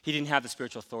 He didn't have the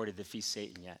spiritual authority to defeat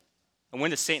Satan yet. And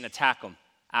when did Satan attack him?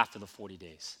 After the 40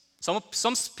 days.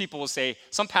 Some people will say,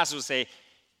 some pastors will say,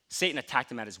 Satan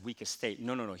attacked him at his weakest state.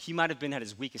 No. He might have been at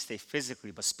his weakest state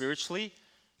physically, but spiritually,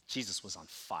 Jesus was on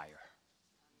fire.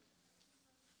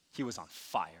 He was on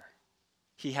fire.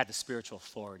 He had the spiritual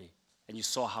authority, and you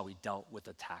saw how he dealt with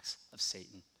the attacks of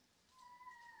Satan.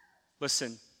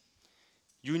 Listen,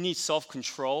 you need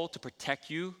self-control to protect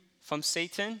you from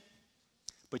Satan,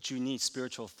 but you need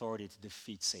spiritual authority to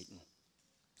defeat Satan.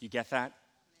 You get that?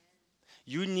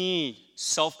 You need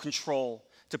self-control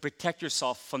to protect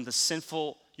yourself from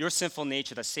your sinful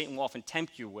nature that Satan will often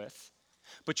tempt you with,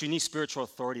 but you need spiritual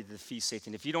authority to defeat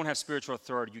Satan. If you don't have spiritual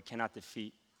authority, you cannot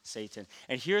defeat Satan.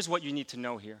 And here's what you need to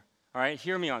know here. All right,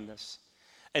 hear me on this.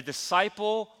 A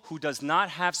disciple who does not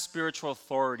have spiritual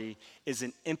authority is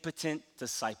an impotent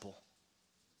disciple.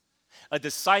 A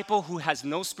disciple who has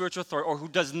no spiritual authority or who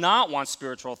does not want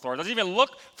spiritual authority, doesn't even look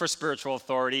for spiritual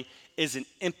authority, is an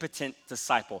impotent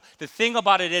disciple. The thing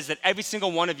about it is that every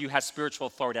single one of you has spiritual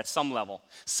authority at some level.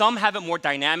 Some have it more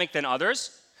dynamic than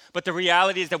others, but the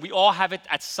reality is that we all have it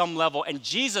at some level. And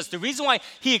Jesus, the reason why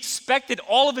he expected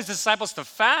all of his disciples to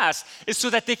fast is so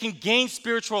that they can gain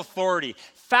spiritual authority.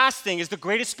 Fasting is the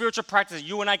greatest spiritual practice that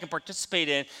you and I can participate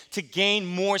in to gain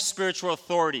more spiritual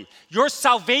authority. Your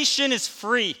salvation is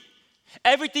free.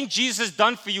 Everything Jesus has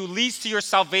done for you leads to your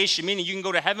salvation, meaning you can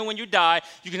go to heaven when you die.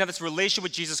 You can have this relationship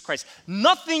with Jesus Christ.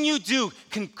 Nothing you do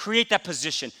can create that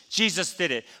position. Jesus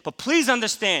did it. But please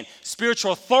understand,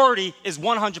 spiritual authority is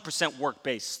 100%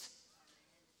 work-based.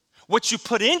 What you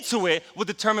put into it will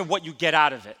determine what you get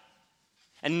out of it.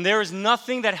 And there is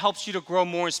nothing that helps you to grow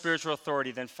more in spiritual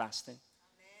authority than fasting.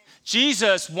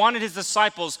 Jesus wanted his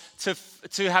disciples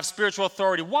to have spiritual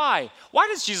authority. Why? Why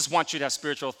does Jesus want you to have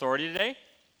spiritual authority today?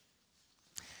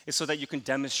 It's so that you can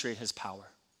demonstrate his power.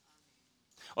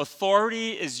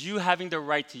 Authority is you having the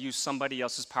right to use somebody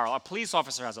else's power. A police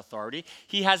officer has authority.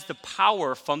 He has the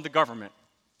power from the government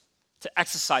to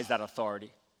exercise that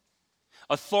authority.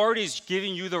 Authority is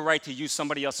giving you the right to use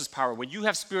somebody else's power. When you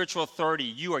have spiritual authority,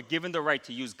 you are given the right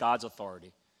to use God's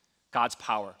authority, God's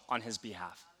power on his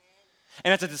behalf.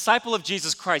 And as a disciple of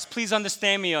Jesus Christ, please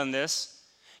understand me on this.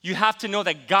 You have to know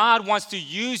that God wants to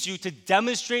use you to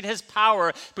demonstrate his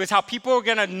power, because how people are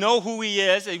going to know who he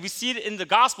is, and we see it in the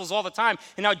Gospels all the time,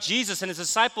 and how Jesus and his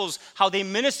disciples, how they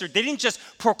ministered. They didn't just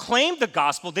proclaim the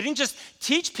gospel. They didn't just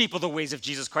teach people the ways of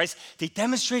Jesus Christ. They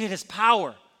demonstrated his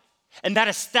power, and that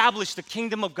established the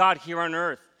kingdom of God here on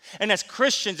earth. And as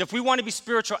Christians, if we want to be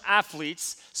spiritual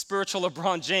athletes, spiritual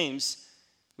LeBron James,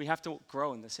 we have to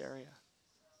grow in this area.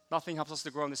 Nothing helps us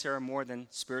to grow in this area more than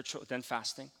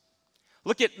fasting.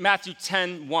 Look at Matthew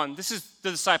 10:1. This is the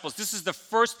disciples. This is the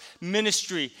first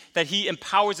ministry that he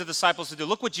empowers the disciples to do.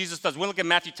 Look what Jesus does. We're going to look at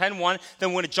Matthew 10:1, then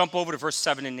we're going to jump over to verse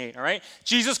 7 and 8, all right?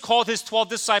 Jesus called his 12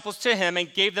 disciples to him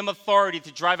and gave them authority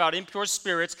to drive out impure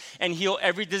spirits and heal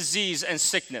every disease and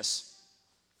sickness.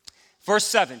 Verse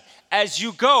 7, as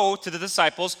you go to the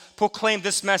disciples, proclaim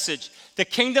this message. The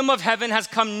kingdom of heaven has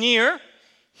come near.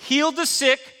 Heal the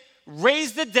sick,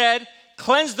 raise the dead,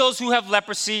 cleanse those who have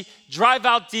leprosy, drive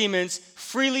out demons.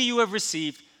 Freely you have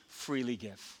received, freely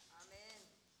give. Amen.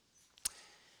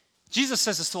 Jesus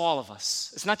says this to all of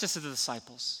us. It's not just to the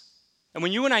disciples. And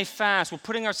when you and I fast, we're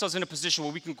putting ourselves in a position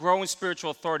where we can grow in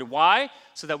spiritual authority. Why?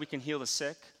 So that we can heal the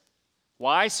sick.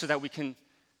 Why? So that we can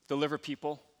deliver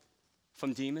people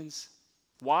from demons.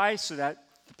 Why? So that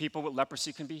the people with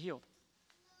leprosy can be healed.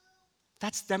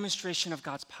 That's demonstration of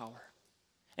God's power.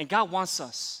 And God wants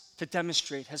us to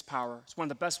demonstrate his power. It's one of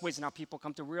the best ways in how people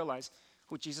come to realize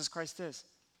who Jesus Christ is.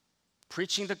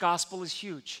 Preaching the gospel is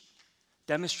huge.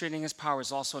 Demonstrating his power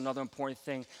is also another important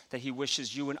thing that he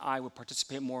wishes you and I would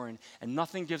participate more in. And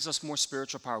nothing gives us more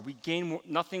spiritual power.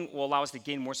 Nothing will allow us to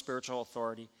gain more spiritual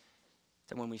authority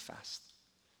than when we fast.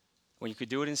 When you could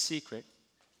do it in secret,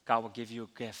 God will give you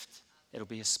a gift. It'll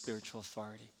be his spiritual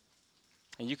authority.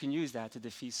 And you can use that to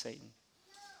defeat Satan.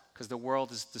 Because the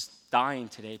world is just dying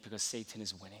today because Satan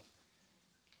is winning.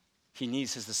 He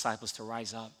needs his disciples to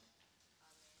rise up,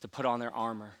 to put on their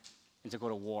armor, and to go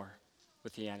to war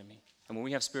with the enemy. And when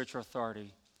we have spiritual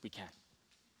authority, we can.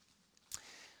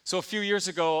 So a few years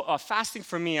ago, fasting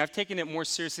for me, I've taken it more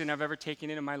seriously than I've ever taken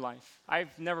it in my life.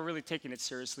 I've never really taken it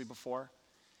seriously before.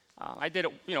 I did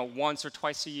it, once or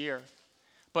twice a year.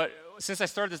 But since I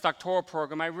started this doctoral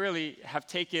program, I really have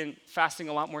taken fasting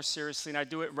a lot more seriously, and I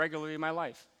do it regularly in my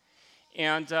life.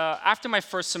 And after my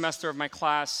first semester of my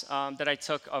class that I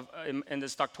took in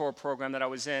this doctoral program that I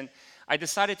was in, I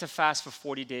decided to fast for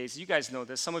 40 days. You guys know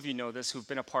this. Some of you know this who've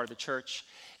been a part of the church.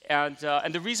 And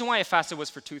the reason why I fasted was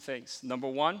for two things. Number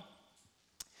one,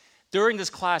 during this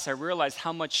class, I realized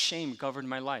how much shame governed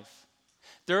my life.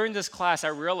 During this class, I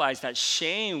realized that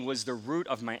shame was the root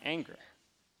of my anger.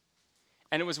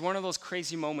 And it was one of those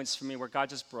crazy moments for me where God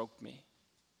just broke me.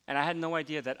 And I had no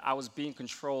idea that I was being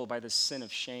controlled by the sin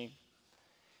of shame.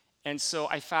 And so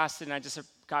I fasted and I just said,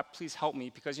 God, please help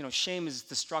me, because, shame is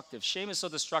destructive. Shame is so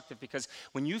destructive because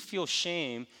when you feel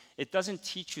shame, it doesn't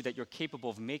teach you that you're capable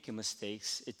of making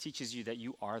mistakes. It teaches you that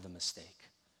you are the mistake.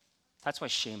 That's why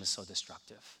shame is so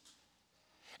destructive.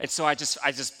 And so I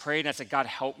just prayed and I said, God,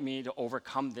 help me to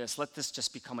overcome this. Let this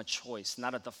just become a choice,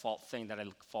 not a default thing that I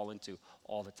fall into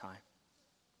all the time.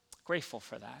 Grateful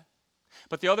for that.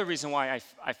 But the other reason why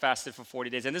I fasted for 40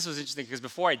 days, and this was interesting because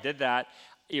before I did that,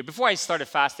 before I started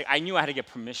fasting, I knew I had to get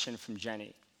permission from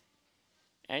Jenny.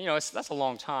 And, that's a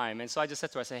long time. And so I just said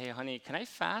to her, I said, hey, honey, can I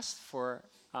fast for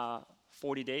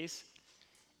 40 days?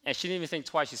 And she didn't even think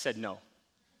twice. She said, no.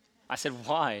 I said,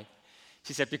 why?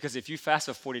 She said, because if you fast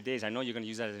for 40 days, I know you're going to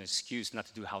use that as an excuse not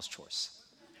to do house chores.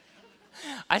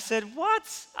 I said, what?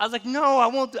 I was like, no, I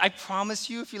won't. I promise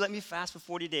you, if you let me fast for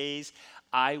 40 days,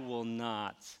 I will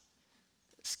not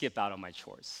skip out on my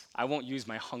chores. I won't use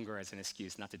my hunger as an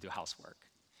excuse not to do housework.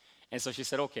 And so she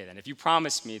said, okay, then if you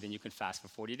promise me, then you can fast for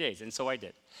 40 days. And so I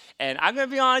did. And I'm going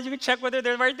to be honest, you can check whether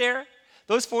they're right there.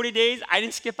 Those 40 days, I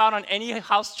didn't skip out on any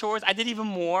house chores. I did even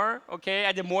more, okay?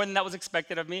 I did more than that was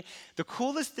expected of me. The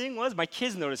coolest thing was my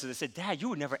kids noticed it. They said, Dad, you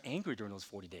were never angry during those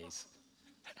 40 days.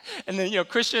 And then,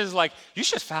 Christian is like, you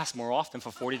should fast more often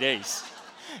for 40 days.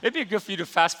 It'd be good for you to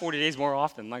fast 40 days more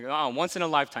often. Like, once in a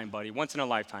lifetime, buddy, once in a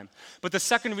lifetime. But the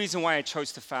second reason why I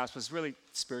chose to fast was really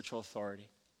spiritual authority.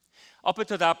 Up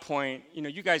until that point,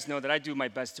 you guys know that I do my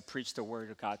best to preach the word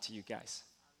of God to you guys.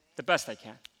 The best I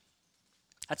can.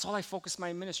 That's all I focus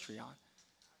my ministry on.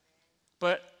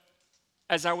 But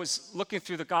as I was looking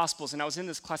through the Gospels and I was in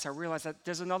this class, I realized that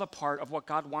there's another part of what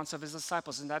God wants of his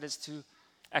disciples, and that is to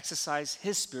exercise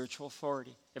his spiritual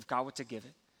authority, if God were to give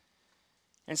it.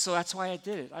 And so that's why I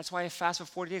did it. That's why I fasted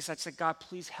for 40 days. I said, God,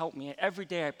 please help me. Every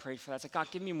day I prayed for that. I said, God,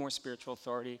 give me more spiritual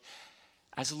authority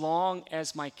as long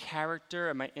as my character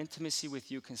and my intimacy with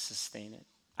you can sustain it.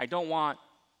 I don't want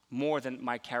more than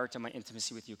my character and my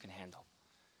intimacy with you can handle.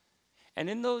 And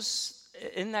in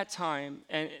that time,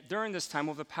 and during this time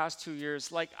over the past 2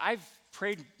 years, I've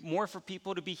prayed more for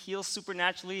people to be healed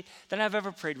supernaturally than I've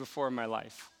ever prayed before in my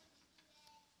life.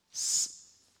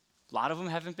 A lot of them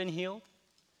haven't been healed,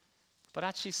 but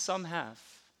actually some have.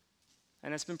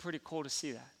 And it's been pretty cool to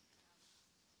see that.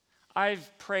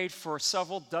 I've prayed for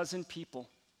several dozen people.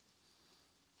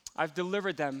 I've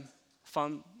delivered them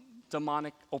from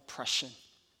demonic oppression.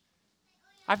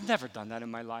 I've never done that in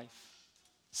my life.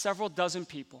 Several dozen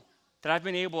people that I've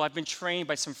been trained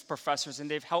by some professors,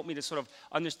 and they've helped me to sort of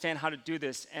understand how to do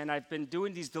this. And I've been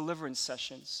doing these deliverance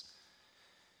sessions.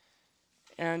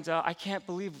 And I can't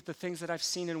believe the things that I've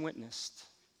seen and witnessed.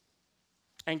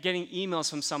 And getting emails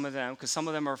from some of them, because some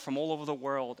of them are from all over the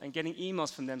world, and getting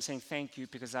emails from them saying thank you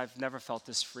because I've never felt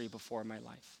this free before in my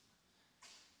life.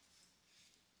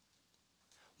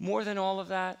 More than all of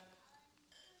that,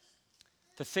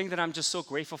 the thing that I'm just so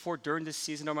grateful for during this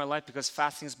season of my life, because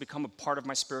fasting has become a part of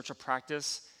my spiritual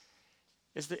practice,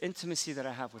 is the intimacy that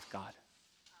I have with God.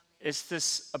 It's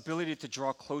this ability to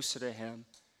draw closer to him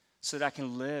so that I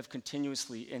can live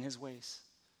continuously in his ways.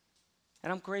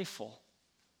 And I'm grateful.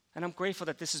 And I'm grateful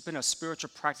that this has been a spiritual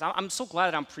practice. I'm so glad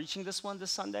that I'm preaching this one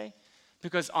this Sunday,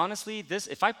 because honestly,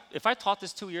 if I taught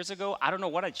this 2 years ago, I don't know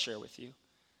what I'd share with you.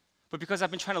 But because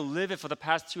I've been trying to live it for the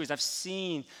past 2 years, I've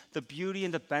seen the beauty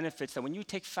and the benefits that when you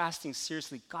take fasting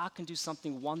seriously, God can do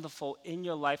something wonderful in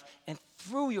your life and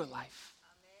through your life.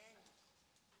 Amen.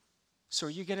 So are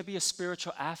you going to be a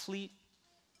spiritual athlete,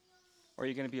 or are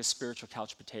you going to be a spiritual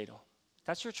couch potato?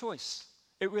 That's your choice.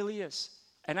 It really is.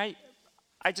 And I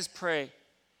just pray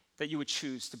that you would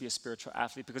choose to be a spiritual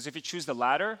athlete, because if you choose the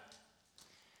latter,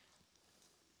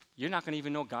 you're not going to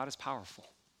even know God is powerful.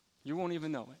 You won't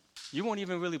even know it. You won't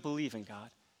even really believe in God,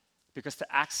 because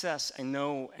to access and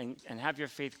know and have your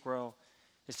faith grow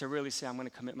is to really say, I'm going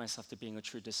to commit myself to being a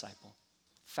true disciple.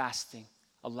 Fasting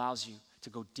allows you to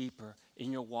go deeper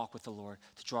in your walk with the Lord,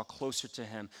 to draw closer to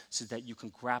him so that you can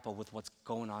grapple with what's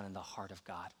going on in the heart of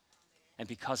God. And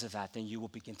because of that, then you will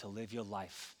begin to live your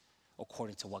life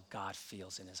according to what God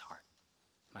feels in his heart.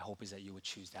 My hope is that you would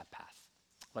choose that path.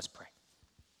 Let's pray.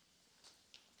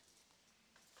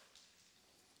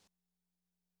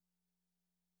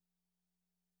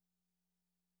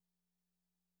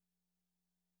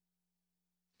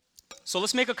 So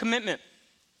let's make a commitment.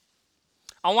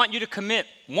 I want you to commit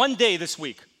one day this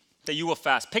week that you will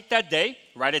fast. Pick that day,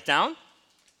 write it down,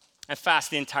 and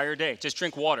fast the entire day. Just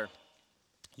drink water.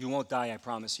 You won't die, I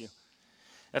promise you.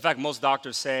 In fact, most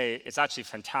doctors say it's actually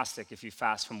fantastic if you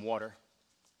fast from water.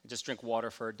 Just drink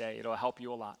water for a day. It'll help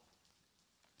you a lot.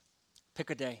 Pick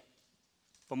a day,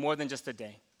 but more than just a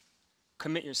day.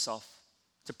 Commit yourself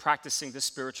to practicing this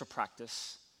spiritual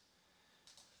practice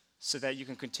so that you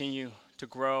can continue to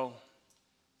grow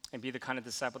and be the kind of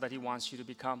disciple that he wants you to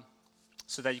become,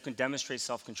 so that you can demonstrate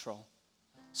self-control,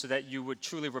 so that you would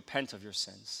truly repent of your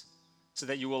sins, so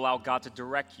that you will allow God to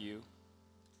direct you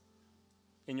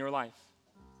in your life,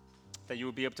 that you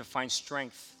will be able to find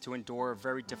strength to endure a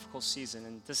very difficult season.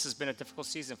 And this has been a difficult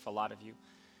season for a lot of you.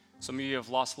 Some of you have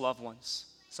lost loved ones.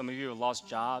 Some of you have lost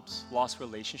jobs, lost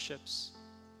relationships.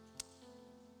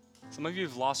 Some of you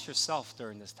have lost yourself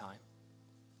during this time.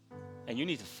 And you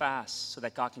need to fast so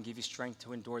that God can give you strength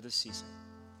to endure this season.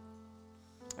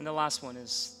 And the last one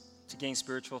is to gain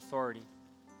spiritual authority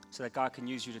so that God can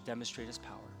use you to demonstrate his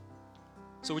power.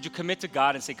 So would you commit to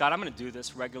God and say, God, I'm going to do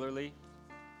this regularly,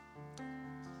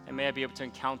 and may I be able to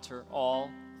encounter all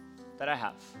that I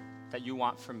have, that you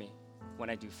want from me when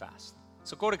I do fast.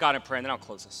 So go to God in prayer, and then I'll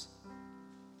close this.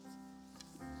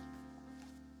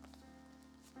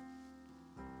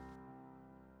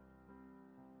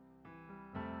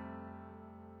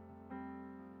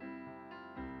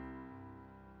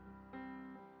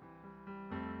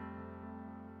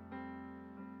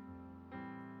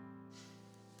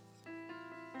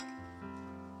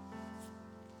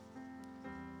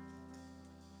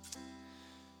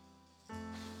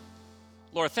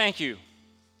 Lord, thank you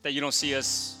that you don't see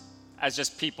us as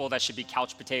just people that should be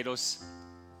couch potatoes,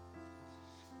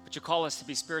 but you call us to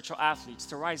be spiritual athletes,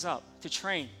 to rise up, to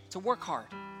train, to work hard,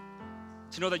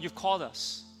 to know that you've called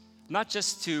us, not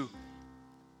just to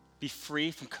be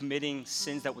free from committing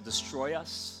sins that will destroy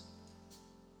us,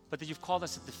 but that you've called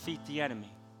us to defeat the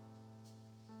enemy,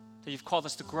 that you've called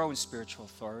us to grow in spiritual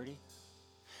authority.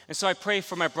 And so I pray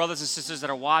for my brothers and sisters that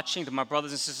are watching, to my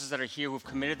brothers and sisters that are here who have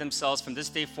committed themselves from this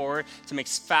day forward to make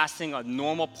fasting a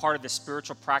normal part of their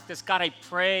spiritual practice. God, I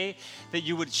pray that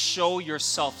you would show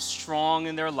yourself strong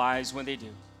in their lives when they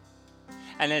do.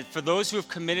 And that for those who have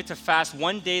committed to fast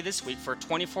one day this week for a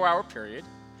 24-hour period,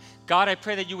 God, I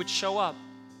pray that you would show up,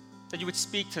 that you would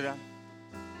speak to them,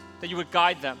 that you would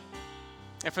guide them.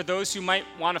 And for those who might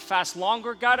want to fast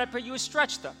longer, God, I pray you would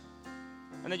stretch them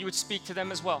and that you would speak to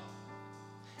them as well.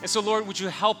 And so, Lord, would you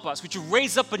help us? Would you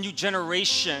raise up a new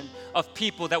generation of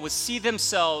people that would see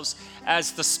themselves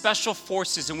as the special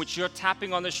forces in which you're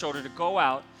tapping on the shoulder to go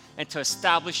out and to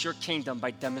establish your kingdom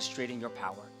by demonstrating your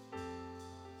power.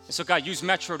 And so, God, use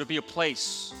Metro to be a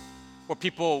place where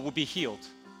people will be healed.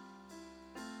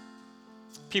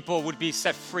 People would be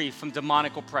set free from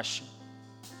demonic oppression,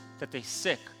 that the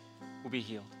sick will be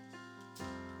healed.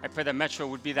 I pray that Metro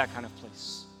would be that kind of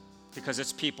place because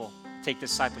its people take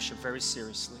discipleship very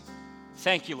seriously.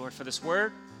 Thank you, Lord, for this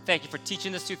word. Thank you for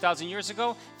teaching this 2,000 years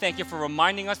ago. Thank you for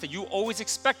reminding us that you always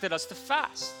expected us to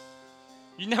fast.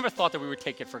 You never thought that we would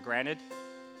take it for granted.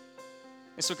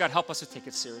 And so, God, help us to take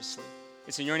it seriously.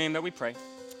 It's in your name that we pray.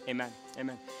 Amen.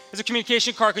 Amen. There's a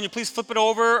communication card. Can you please flip it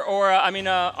over or,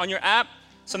 on your app,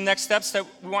 some next steps that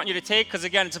we want you to take? Because,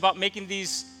 again, it's about making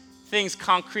these things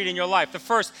concrete in your life. The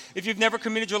first, if you've never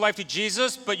committed your life to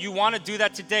Jesus, but you want to do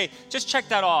that today, just check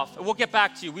that off. And we'll get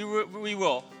back to you. We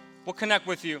will. We'll connect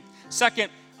with you.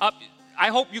 Second, I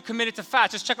hope you committed to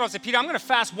fast. Just check it out and say, Peter, I'm going to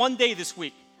fast one day this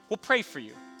week. We'll pray for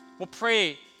you. We'll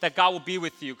pray that God will be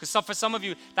with you. Because for some of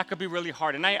you, that could be really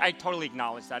hard. And I totally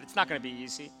acknowledge that. It's not going to be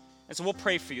easy. And so we'll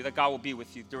pray for you that God will be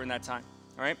with you during that time.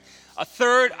 All right? A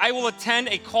third, I will attend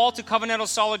a call to covenantal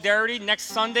solidarity next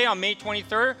Sunday on May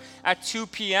 23rd at 2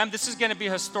 p.m. This is going to be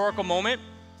a historical moment,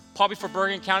 probably for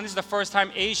Bergen County. This is the first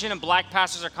time Asian and black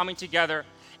pastors are coming together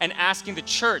and asking the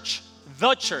church,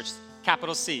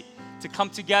 capital C, to come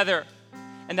together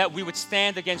and that we would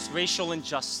stand against racial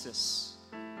injustice.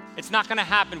 It's not going to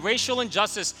happen. Racial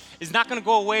injustice is not going to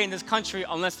go away in this country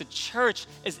unless the church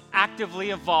is actively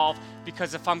involved.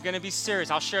 Because if I'm going to be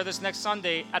serious, I'll share this next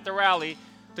Sunday at the rally,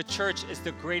 the church is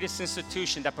the greatest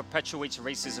institution that perpetuates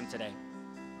racism today.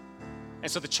 And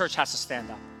so the church has to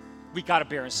stand up. We got to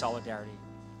bear in solidarity.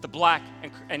 The black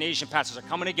and Asian pastors are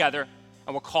coming together,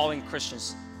 and we're calling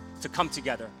Christians to come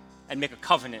together and make a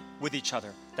covenant with each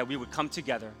other, that we would come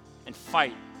together and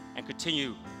fight and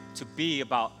continue to be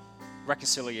about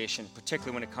reconciliation,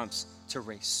 particularly when it comes to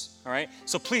race. All right?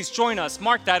 So please join us.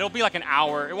 Mark that. It'll be like an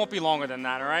hour. It won't be longer than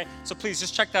that. All right? So please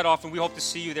just check that off, and we hope to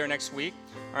see you there next week.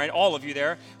 All right? All of you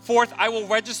there. Fourth, I will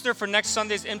register for next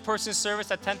Sunday's in-person service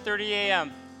at 10:30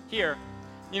 a.m. here.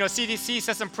 You know, CDC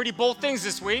said some pretty bold things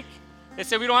this week. They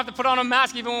said we don't have to put on a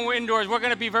mask even when we're indoors. We're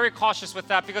going to be very cautious with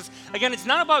that because, again, it's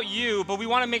not about you, but we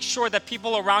want to make sure that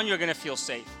people around you are going to feel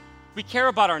safe. We care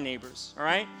about our neighbors, all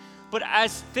right? But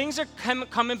as things are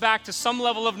coming back to some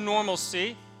level of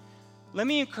normalcy, let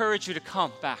me encourage you to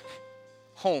come back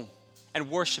home and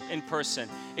worship in person.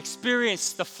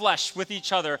 Experience the flesh with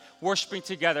each other, worshiping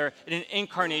together in an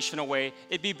incarnational way.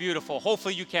 It'd be beautiful.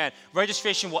 Hopefully you can.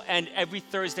 Registration will end every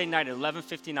Thursday night at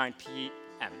 11:59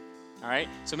 p.m. All right?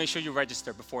 So make sure you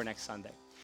register before next Sunday.